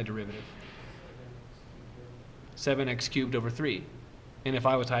the antiderivative? 7x cubed over 3. And if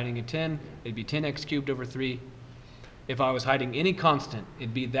I was hiding a 10, it'd be 10x cubed over 3. If I was hiding any constant,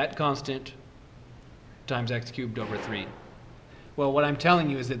 it'd be that constant times x cubed over 3. Well, what I'm telling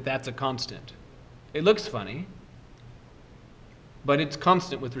you is that that's a constant. It looks funny, but it's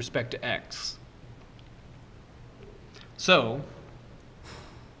constant with respect to x. So,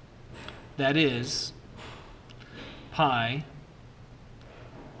 that is pi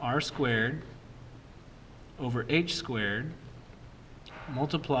r squared over h squared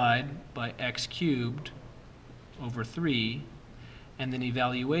multiplied by x cubed over 3, and then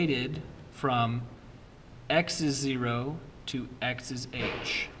evaluated from x is 0 to x is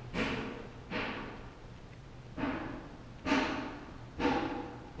h.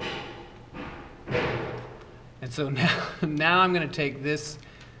 And so now I'm going to take this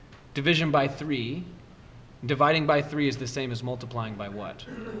division by 3. Dividing by 3 is the same as multiplying by what?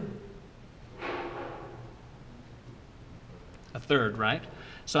 A third, right?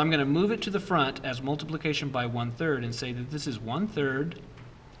 So I'm going to move it to the front as multiplication by 1/3 and say that this is 1/3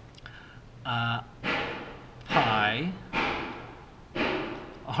 pi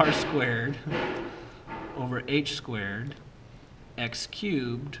r squared over h squared x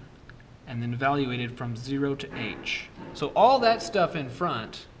cubed, and then evaluated from 0 to h. So all that stuff in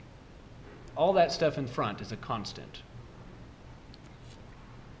front is a constant.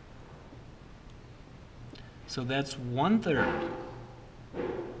 So that's 1/3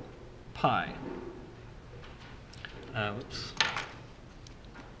 pi. Oops.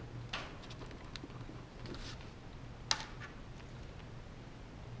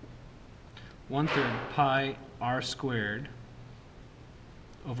 One-third pi r squared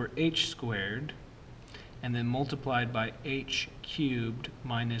over h squared, and then multiplied by h cubed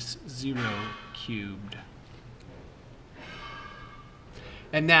minus 0 cubed.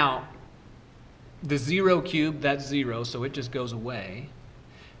 And now, the 0 cubed, that's 0, so it just goes away.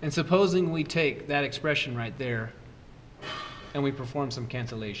 And supposing we take that expression right there and we perform some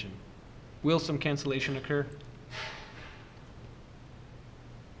cancellation. Will some cancellation occur?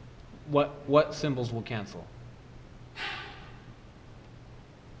 What symbols will cancel?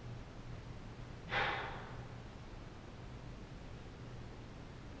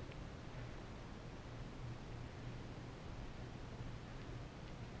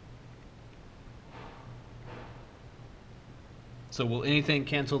 So will anything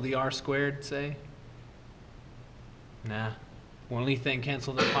cancel the r squared, say? Nah. Will anything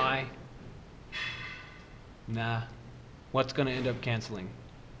cancel the pi? Nah. What's going to end up canceling?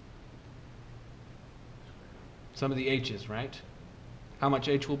 Some of the h's, right? How much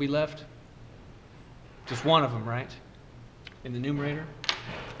h will be left? Just one of them, right? in the numerator.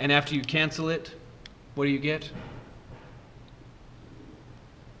 And after you cancel it, what do you get?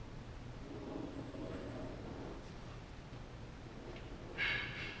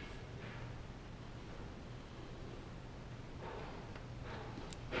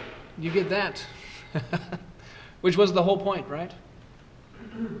 You get that, which was the whole point, right?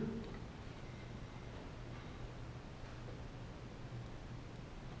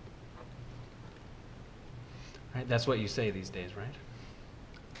 Right, that's what you say these days, right?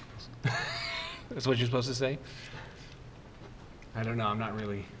 That's what you're supposed to say? I don't know, I'm not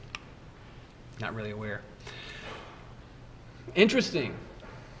really aware. Interesting.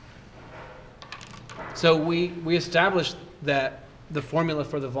 So we established that the formula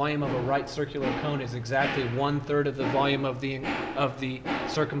for the volume of a right circular cone is exactly 1/3 of the volume of the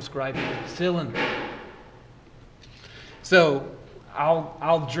circumscribing cylinder. So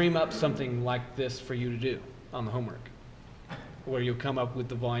I'll dream up something like this for you to do on the homework, where you'll come up with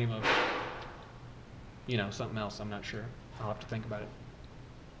the volume of, something else. I'm not sure. I'll have to think about it.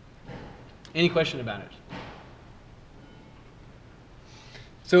 Any question about it?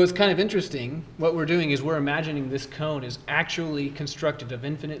 So it's kind of interesting. What we're doing is we're imagining this cone is actually constructed of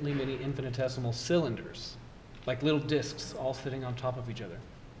infinitely many infinitesimal cylinders, like little discs all sitting on top of each other.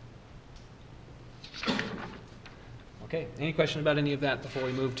 Okay, any question about any of that before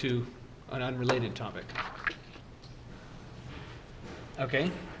we move to an unrelated topic? Okay,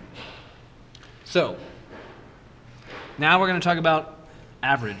 so now we're going to talk about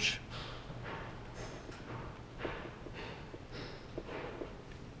average.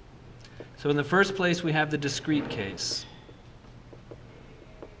 So in the first place, we have the discrete case.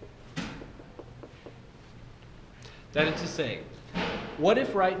 That is to say, what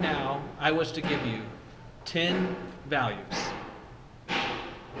if right now I was to give you 10 values,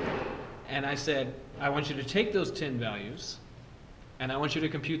 and I said, I want you to take those 10 values, and I want you to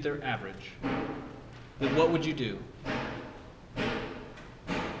compute their average. Then what would you do?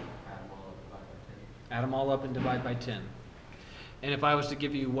 Add them all up and divide by 10. And if I was to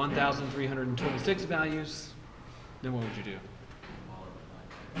give you 1,326 values, then what would you do?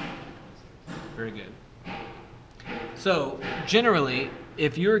 Very good. So, generally,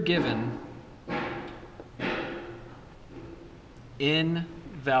 if you're given n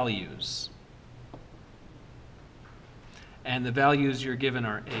values, and the values you're given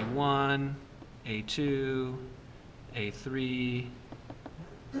are A1, A2, A3,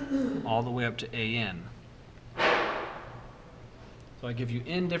 all the way up to AN. So I give you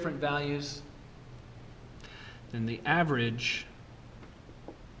n different values, then the average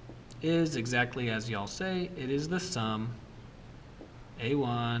is exactly as y'all say. It is the sum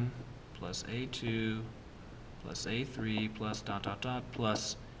A1 plus A2 plus A3 plus ...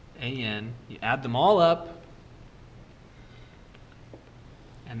 plus AN. You add them all up,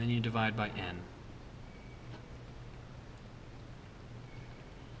 and then you divide by n.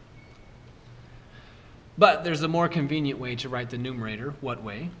 But there's a more convenient way to write the numerator. What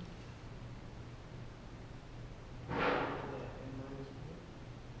way?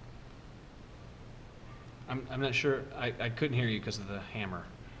 I'm not sure. I couldn't hear you because of the hammer.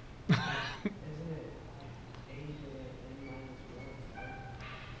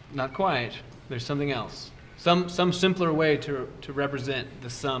 Not quite. There's something else. Some simpler way to represent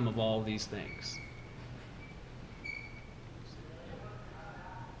the sum of all these things.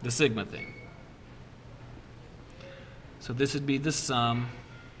 The sigma thing. So this would be the sum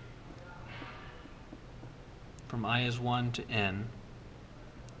from I is 1 to n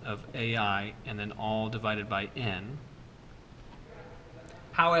of AI, and then all divided by n.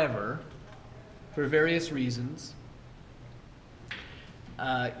 However, for various reasons,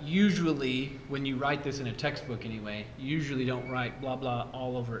 usually when you write this in a textbook anyway, you usually don't write blah blah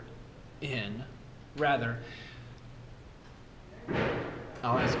all over n. Rather,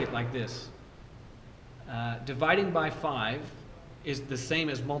 I'll ask it like this. Dividing by 5 is the same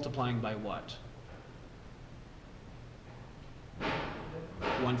as multiplying by what?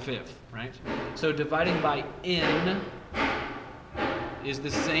 1/5, right? So dividing by n is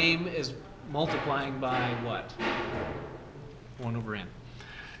the same as multiplying by what? 1 over n.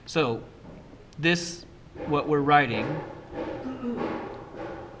 So this, what we're writing,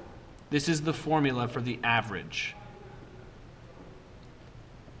 this is the formula for the average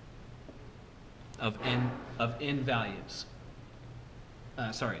of n values.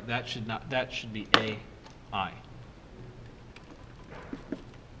 Sorry, that should be AI.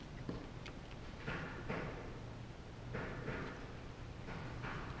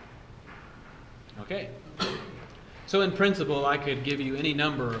 Okay. So in principle, I could give you any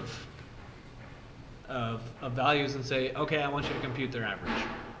number of of values and say, okay, I want you to compute their average.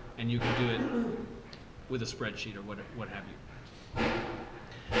 And you can do it with a spreadsheet or what have you.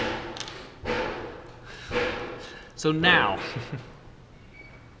 So now,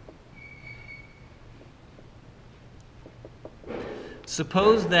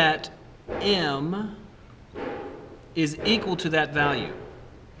 suppose that m is equal to that value,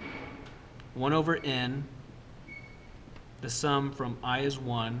 1 over n, the sum from I is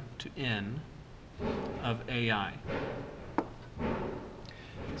 1 to n of ai.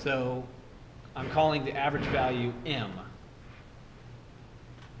 So I'm calling the average value m.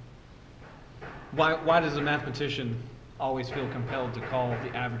 Why does a mathematician always feel compelled to call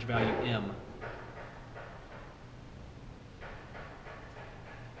the average value m?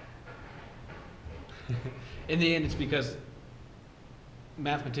 In the end, it's because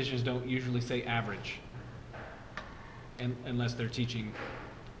mathematicians don't usually say average unless they're teaching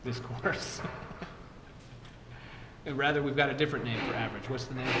this course. And rather, we've got a different name for average. What's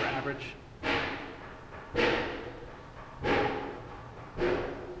the name for average?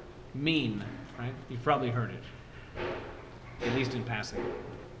 Mean, right? You've probably heard it, at least in passing.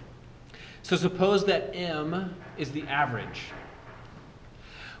 So suppose that m is the average.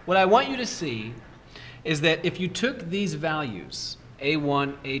 What I want you to see is that if you took these values,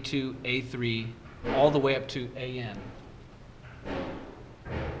 a1, a2, a3, all the way up to an,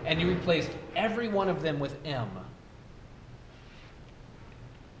 and you replaced every one of them with m,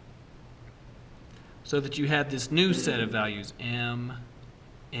 so that you had this new set of values, m,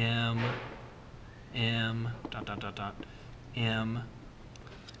 dot, dot, dot, dot, m,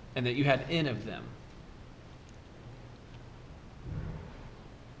 and that you had n of them.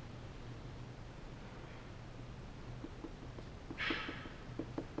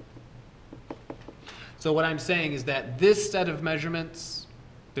 So what I'm saying is that this set of measurements,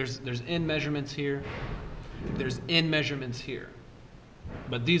 there's n measurements here, there's n measurements here,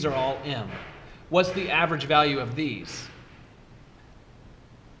 but these are all m. What's the average value of these?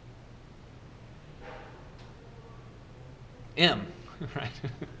 M, right?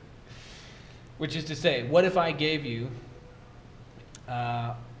 Which is to say, what if I gave you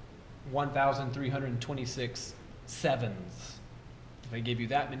 1,326 sevens? If I gave you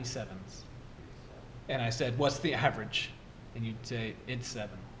that many sevens, and I said, what's the average? And you'd say, it's 7.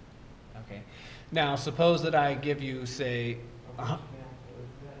 Okay. Now, suppose that I give you, say,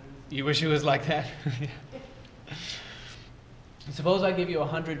 you wish it was like that? Suppose I give you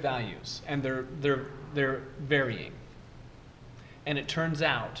 100 values, and they're varying. And it turns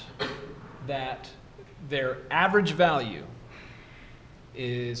out that their average value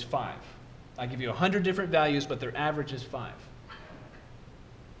is 5. I give you 100 different values, but their average is 5.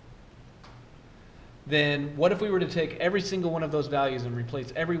 Then what if we were to take every single one of those values and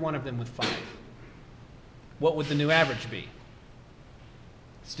replace every one of them with 5? What would the new average be?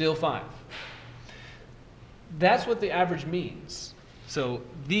 Still 5. That's what the average means. So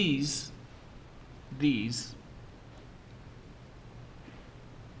these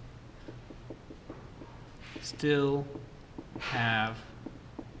still have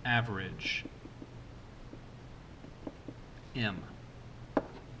average m.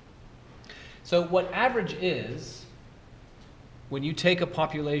 So what average is, when you take a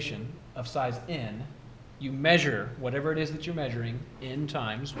population of size n, you measure whatever it is that you're measuring, n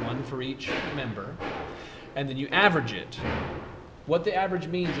times, 1 for each member, and then you average it. What the average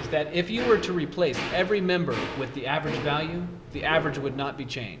means is that if you were to replace every member with the average value, the average would not be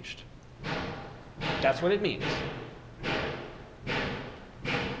changed. That's what it means.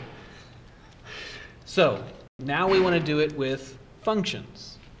 So now we want to do it with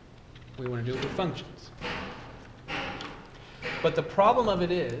functions. We want to do it with functions. But the problem of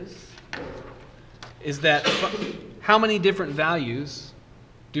it is that how many different values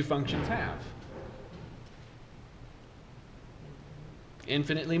do functions have?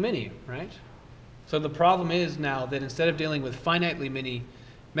 Infinitely many, right? So the problem is now that instead of dealing with finitely many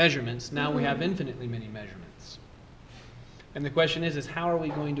measurements, now we have infinitely many measurements. And the question is how are we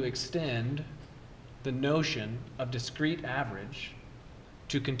going to extend the notion of discrete average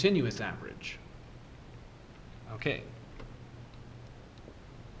to continuous average? Okay.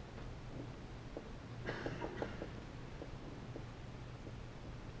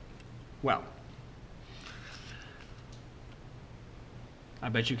 Well, I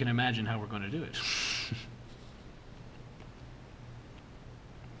bet you can imagine how we're going to do it.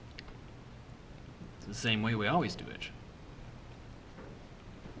 It's the same way we always do it.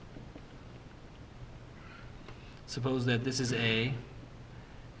 Suppose that this is A,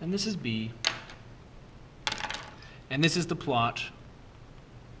 and this is B, and this is the plot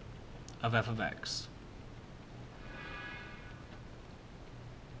of f of x.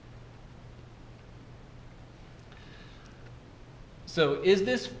 So is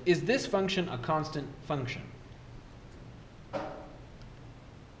this function a constant function?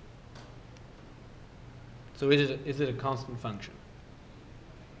 So is it a constant function?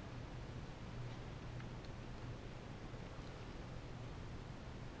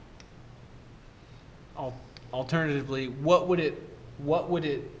 Alternatively, what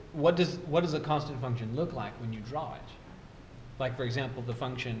does a constant function look like when you draw it? Like, for example, the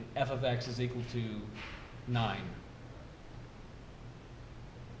function f of x is equal to 9.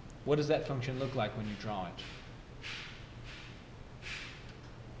 What does that function look like when you draw it?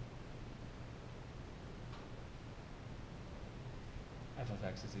 F of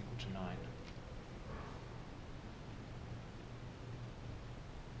x is equal to 9.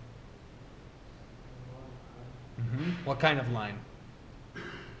 What kind of line?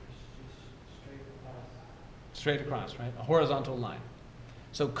 Straight across, right? A horizontal line.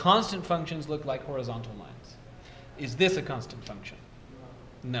 So constant functions look like horizontal lines. Is this a constant function?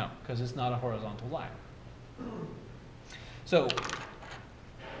 No, because it's not a horizontal line. So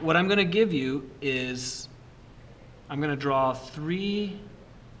what I'm going to give you is I'm going to draw 3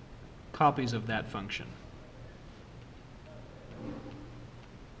 copies of that function.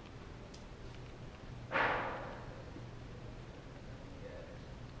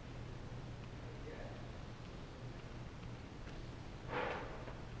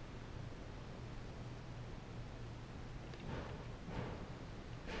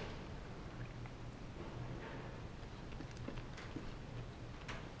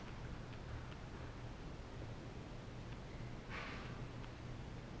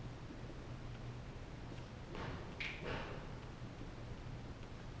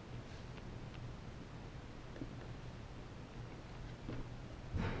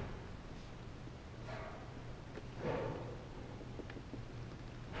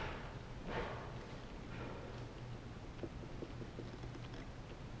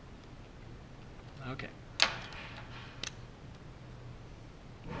 Okay.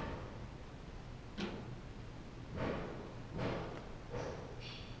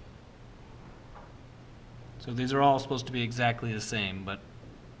 So these are all supposed to be exactly the same, but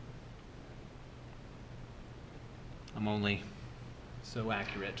I'm only so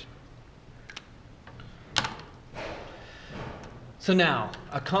accurate. So now,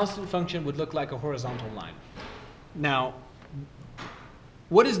 a constant function would look like a horizontal line. Now,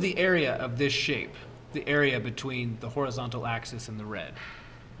 what is the area of this shape? The area between the horizontal axis and the red?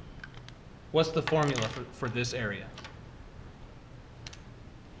 What's the formula for this area?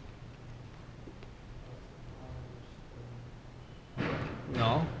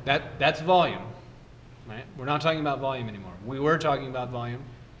 No, that's volume, right? We're not talking about volume anymore. We were talking about volume.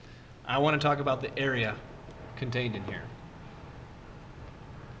 I want to talk about the area contained in here.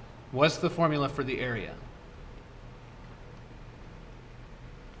 What's the formula for the area?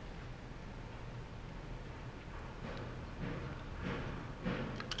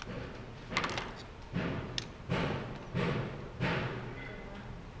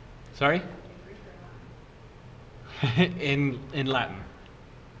 Sorry? in Latin.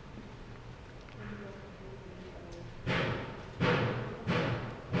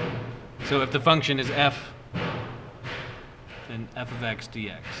 So if the function is f, then f of x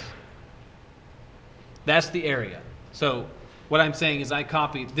dx. That's the area. So what I'm saying is I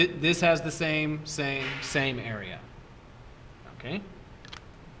copied, this has the same area. Okay?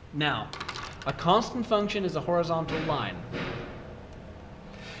 Now, a constant function is a horizontal line.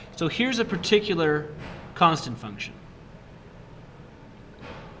 So here's a particular constant function.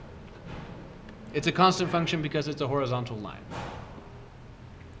 It's a constant function because it's a horizontal line.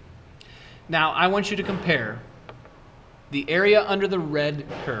 Now, I want you to compare the area under the red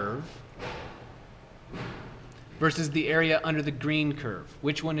curve versus the area under the green curve.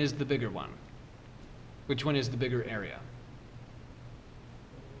 Which one is the bigger one? Which one is the bigger area?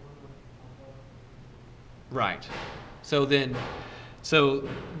 Right. So the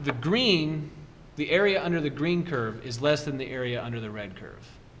area under the green curve is less than the area under the red curve.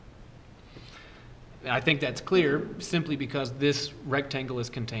 I think that's clear simply because this rectangle is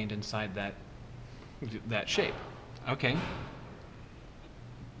contained inside that shape. Okay.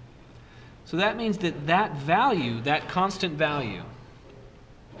 So that means that value, that constant value,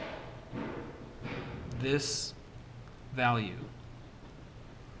 this value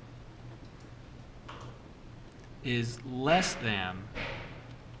is less than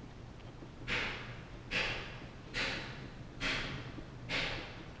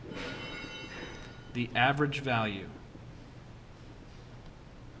the average value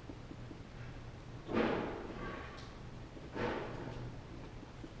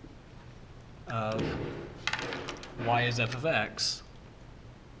y is f of x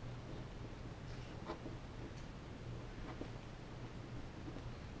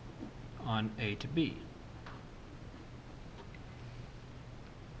on A to B.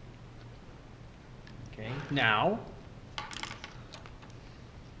 Okay, now,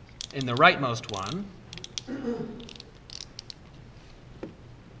 in the rightmost one,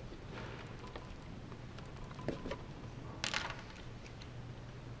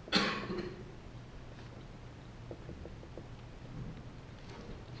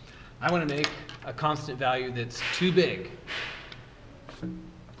 I want to make a constant value that's too big.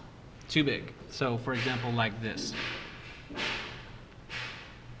 Too big. So, for example, like this.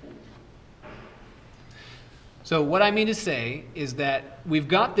 So what I mean to say is that we've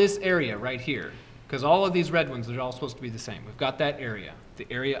got this area right here, because all of these red ones are all supposed to be the same. We've got that area, the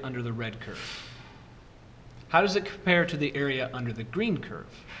area under the red curve. How does it compare to the area under the green curve?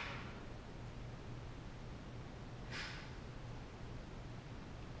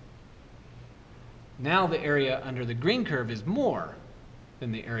 Now the area under the green curve is more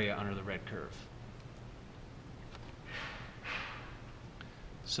than the area under the red curve.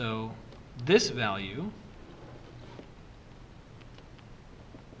 So this value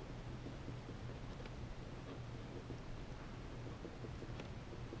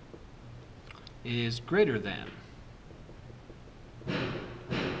is greater than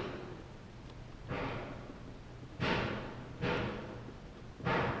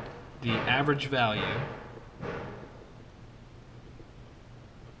the average value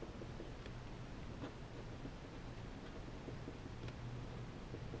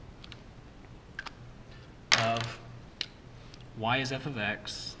of y is f of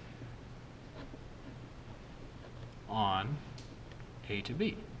x on A to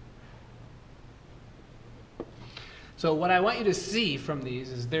B. So what I want you to see from these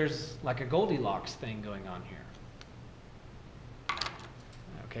is there's like a Goldilocks thing going on here.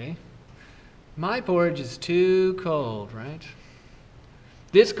 Okay? My porridge is too cold, right?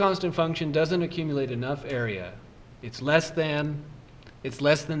 This constant function doesn't accumulate enough area. It's less than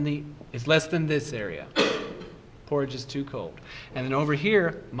this area. Porridge is too cold. And then over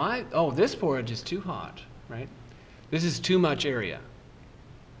here, this porridge is too hot, right? This is too much area.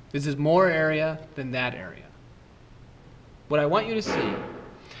 This is more area than that area. What I want you to see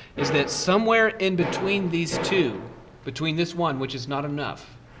is that somewhere in between these two, between this one, which is not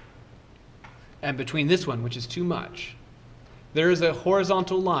enough, and between this one, which is too much, there is a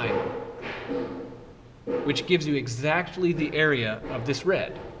horizontal line which gives you exactly the area of this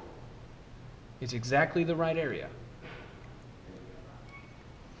red. It's exactly the right area.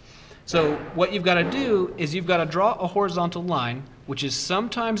 So what you've got to do is you've got to draw a horizontal line which is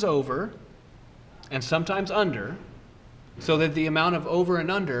sometimes over and sometimes under, so that the amount of over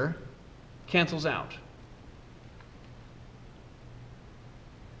and under cancels out.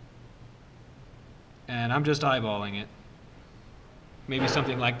 And I'm just eyeballing it. Maybe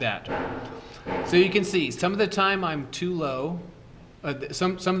something like that. So you can see, some of the time I'm too low.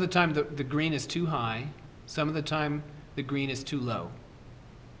 Some of the time the green is too high. Some of the time the green is too low.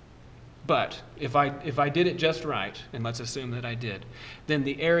 But if I did it just right, and let's assume that I did, then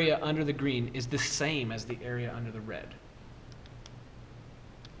the area under the green is the same as the area under the red.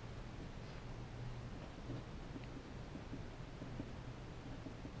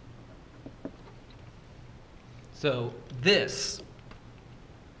 So this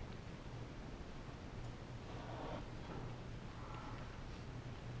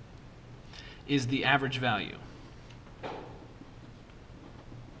is the average value.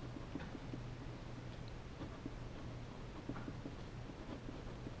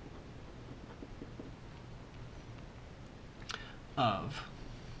 Of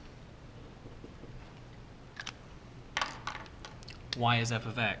y is f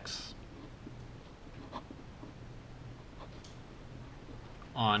of x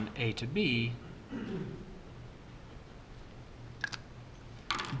on A to B,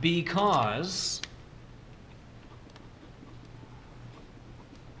 because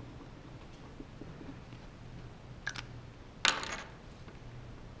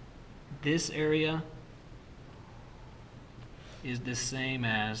this area is the same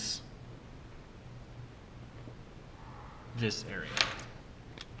as this area.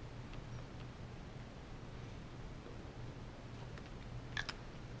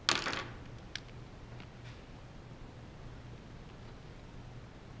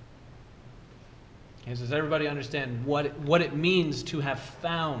 Okay, so does everybody understand what it means to have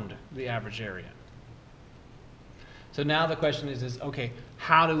found the average area? So now the question is okay,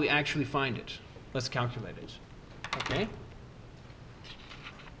 how do we actually find it? Let's calculate it. Okay?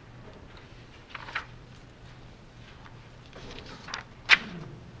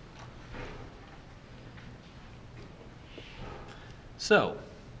 So,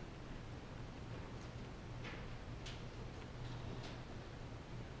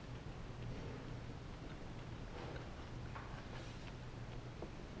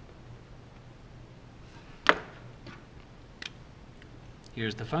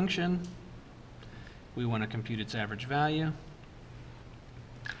 here's the function. We want to compute its average value.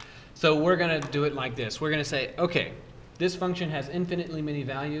 So we're going to do it like this. We're going to say, okay, this function has infinitely many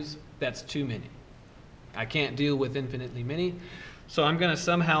values. That's too many. I can't deal with infinitely many. So I'm going to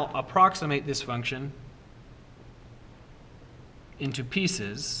somehow approximate this function into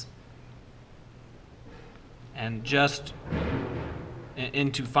pieces and just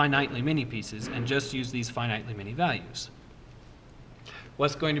into finitely many pieces and just use these finitely many values.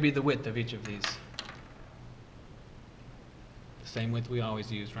 What's going to be the width of each of these? The same width we always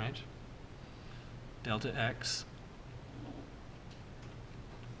use, right? Delta x.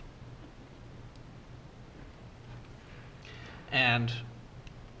 And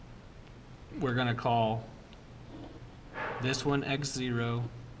we're going to call this one x0,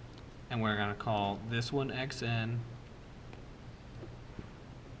 and we're going to call this one xn.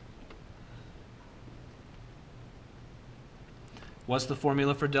 What's the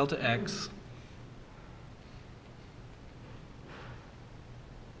formula for delta x?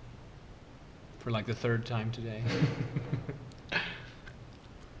 For like the third time today.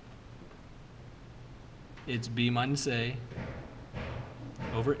 It's b minus a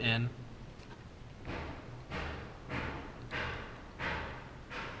over n.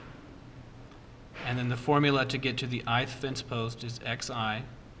 And then the formula to get to the ith fence post is xi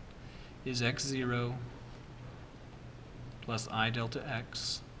is x0 plus I delta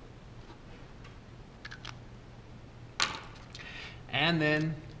x. And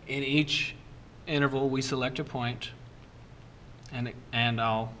then in each interval we select a point, and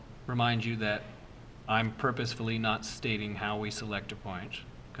I'll remind you that I'm purposefully not stating how we select a point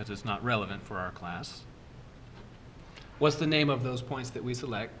because it's not relevant for our class. What's the name of those points that we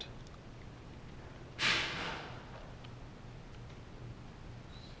select?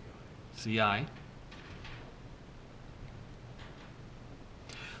 CI.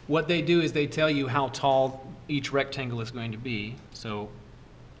 What they do is they tell you how tall each rectangle is going to be. So,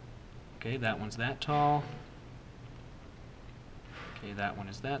 okay, that one's that tall. Okay, that one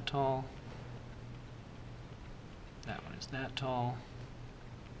is that tall. That one is that tall.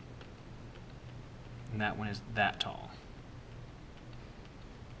 And that one is that tall.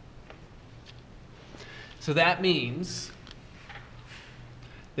 So that means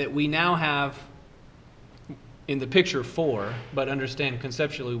that we now have in the picture 4, but understand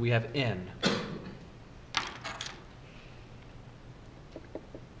conceptually we have n.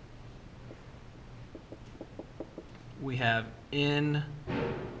 We have n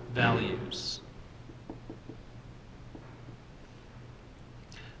values.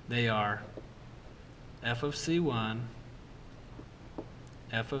 They are f of c1,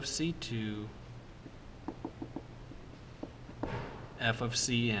 f of c2, f of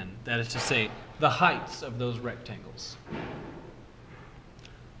cn. That is to say, the heights of those rectangles.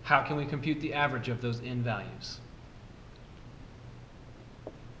 How can we compute the average of those n values?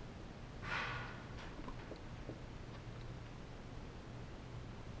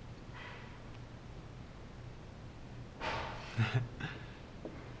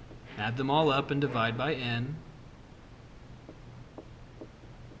 Add them all up and divide by n.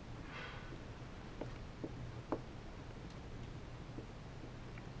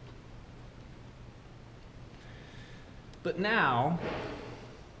 But now,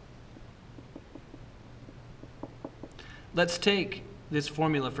 let's take this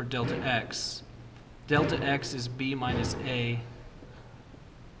formula for delta x. Delta x is b minus a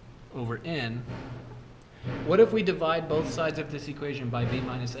over n. What if we divide both sides of this equation by b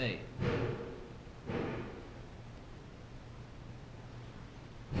minus a?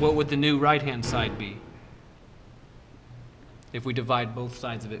 What would the new right-hand side be if we divide both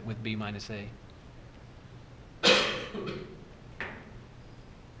sides of it with b minus a?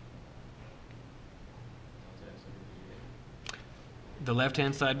 The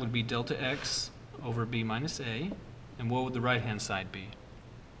left-hand side would be delta x over b minus a. And what would the right-hand side be?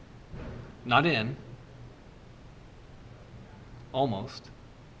 Not n. Almost.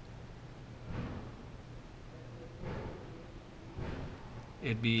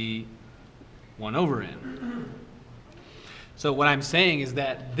 It'd be 1 over n. So what I'm saying is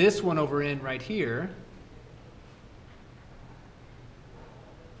that this 1 over n right here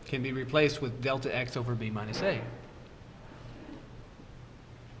can be replaced with delta x over b minus a.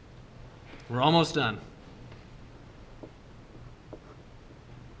 We're almost done.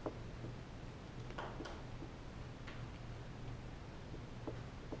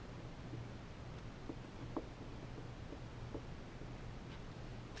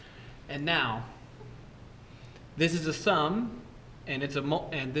 And now, this is a sum, and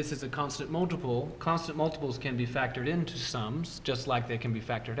and this is a constant multiple. Constant multiples can be factored into sums, just like they can be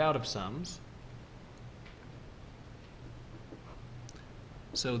factored out of sums.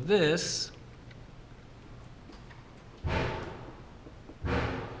 So this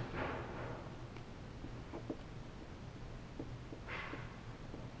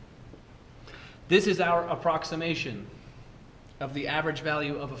is our approximation of the average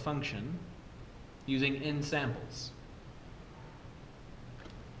value of a function using n samples.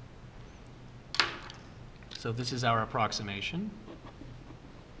 So this is our approximation.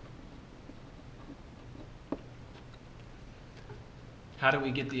 How do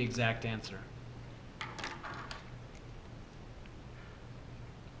we get the exact answer?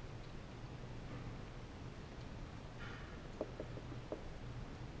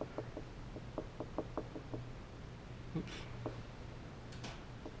 Oops.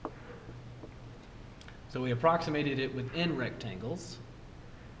 So we approximated it with n rectangles.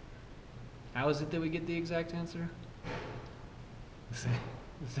 How is it that we get the exact answer?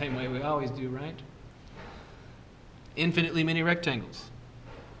 The same way we always do, right? Infinitely many rectangles.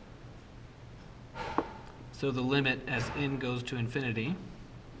 So the limit as n goes to infinity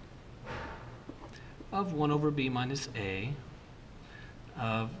of 1 over b minus a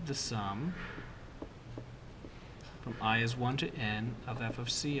of the sum from I is 1 to n of f of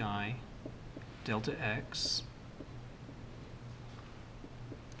ci delta x.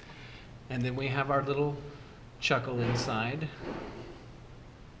 And then we have our little chuckle inside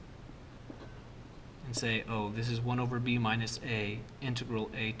and say, oh, this is 1 over b minus a,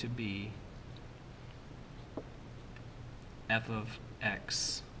 integral a to b, f of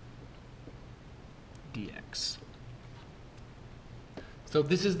x dx. So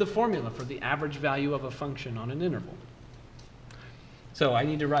this is the formula for the average value of a function on an interval. So I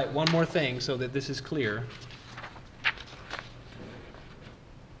need to write one more thing so that this is clear.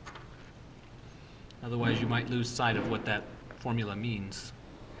 Otherwise, you might lose sight of what that formula means.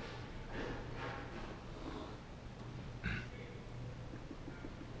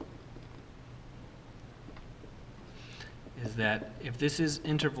 Is that if this is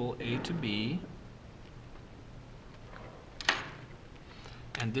interval a to b,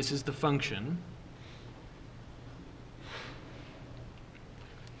 and this is the function,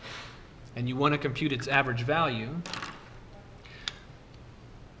 and you want to compute its average value,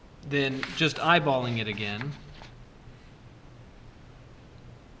 then just eyeballing it again,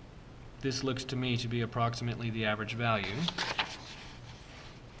 this looks to me to be approximately the average value.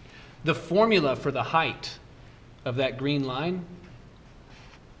 The formula for the height of that green line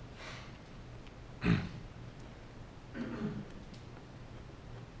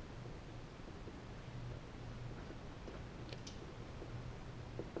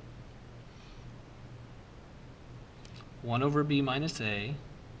 (1 over b minus a),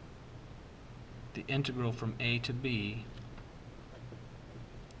 the integral from a to b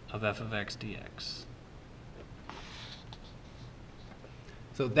of f of x dx.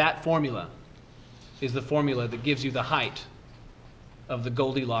 So that formula is the formula that gives you the height of the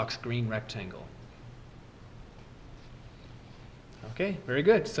Goldilocks green rectangle. Okay, very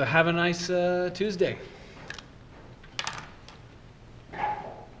good. So have a nice Tuesday.